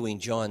interviewing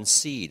John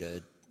Seed,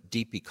 a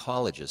deep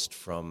ecologist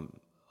from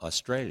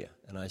Australia,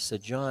 and I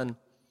said, John,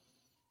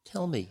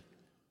 tell me,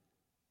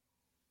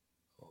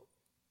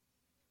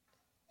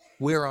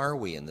 where are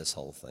we in this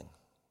whole thing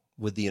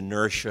with the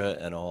inertia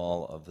and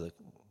all of the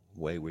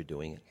way we're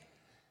doing it,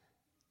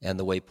 and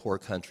the way poor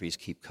countries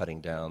keep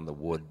cutting down the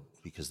wood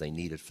because they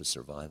need it for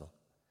survival?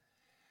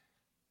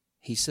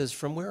 He says,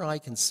 from where I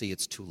can see,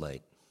 it's too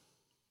late.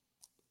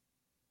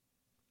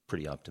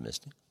 Pretty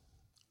optimistic.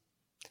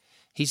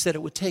 He said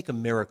it would take a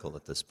miracle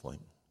at this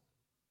point.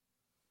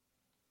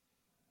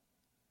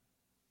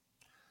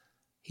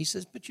 He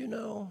says, but you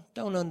know,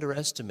 don't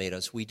underestimate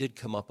us. We did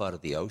come up out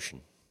of the ocean.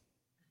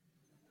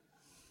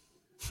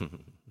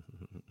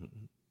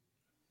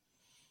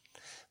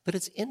 But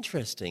it's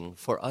interesting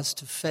for us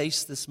to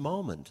face this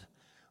moment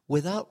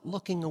without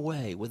looking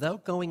away,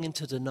 without going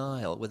into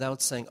denial,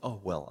 without saying,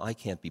 oh, well, I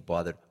can't be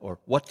bothered, or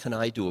what can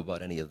I do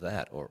about any of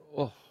that, or,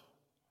 oh.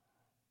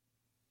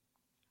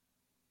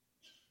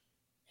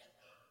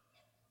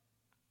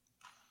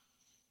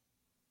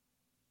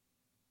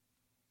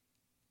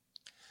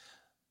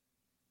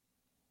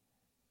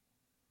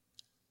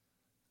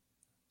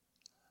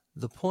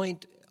 The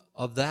point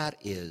of that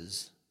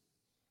is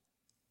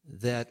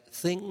that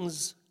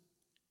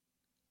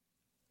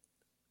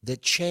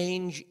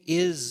change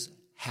is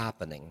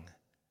happening.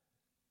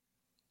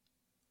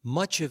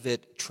 Much of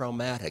it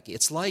traumatic.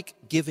 It's like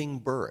giving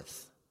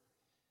birth.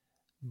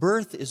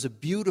 Birth is a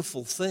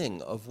beautiful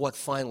thing of what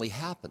finally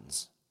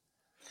happens,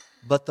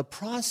 but the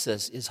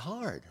process is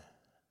hard.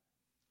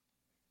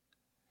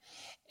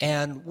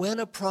 And when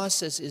a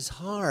process is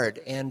hard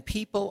and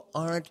people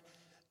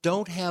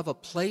don't have a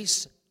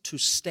place to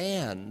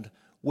stand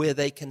where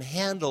they can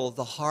handle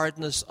the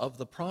hardness of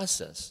the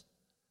process,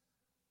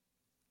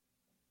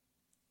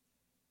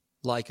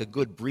 like a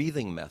good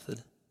breathing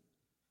method,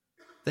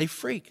 they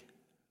freak.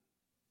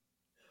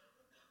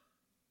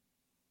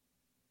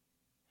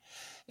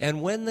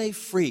 And when they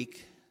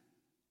freak,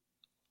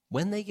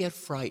 when they get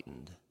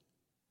frightened,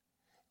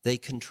 they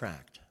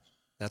contract.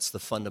 That's the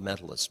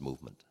fundamentalist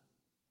movement.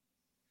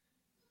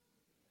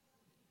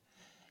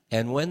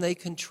 And when they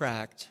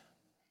contract,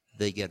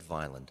 they get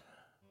violent.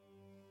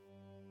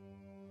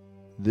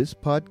 This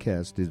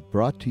podcast is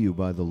brought to you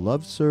by the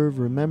Love Serve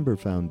Remember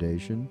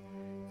Foundation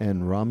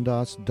and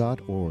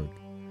Ramdas.org.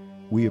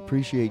 We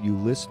appreciate you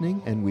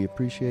listening, and we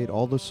appreciate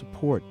all the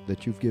support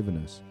that you've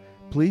given us.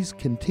 Please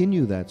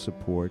continue that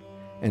support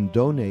and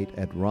donate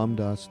at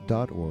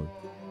Ramdas.org.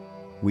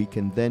 We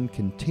can then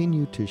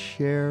continue to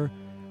share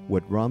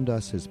what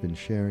Ramdas has been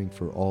sharing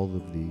for all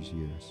of these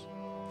years.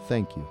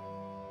 Thank you.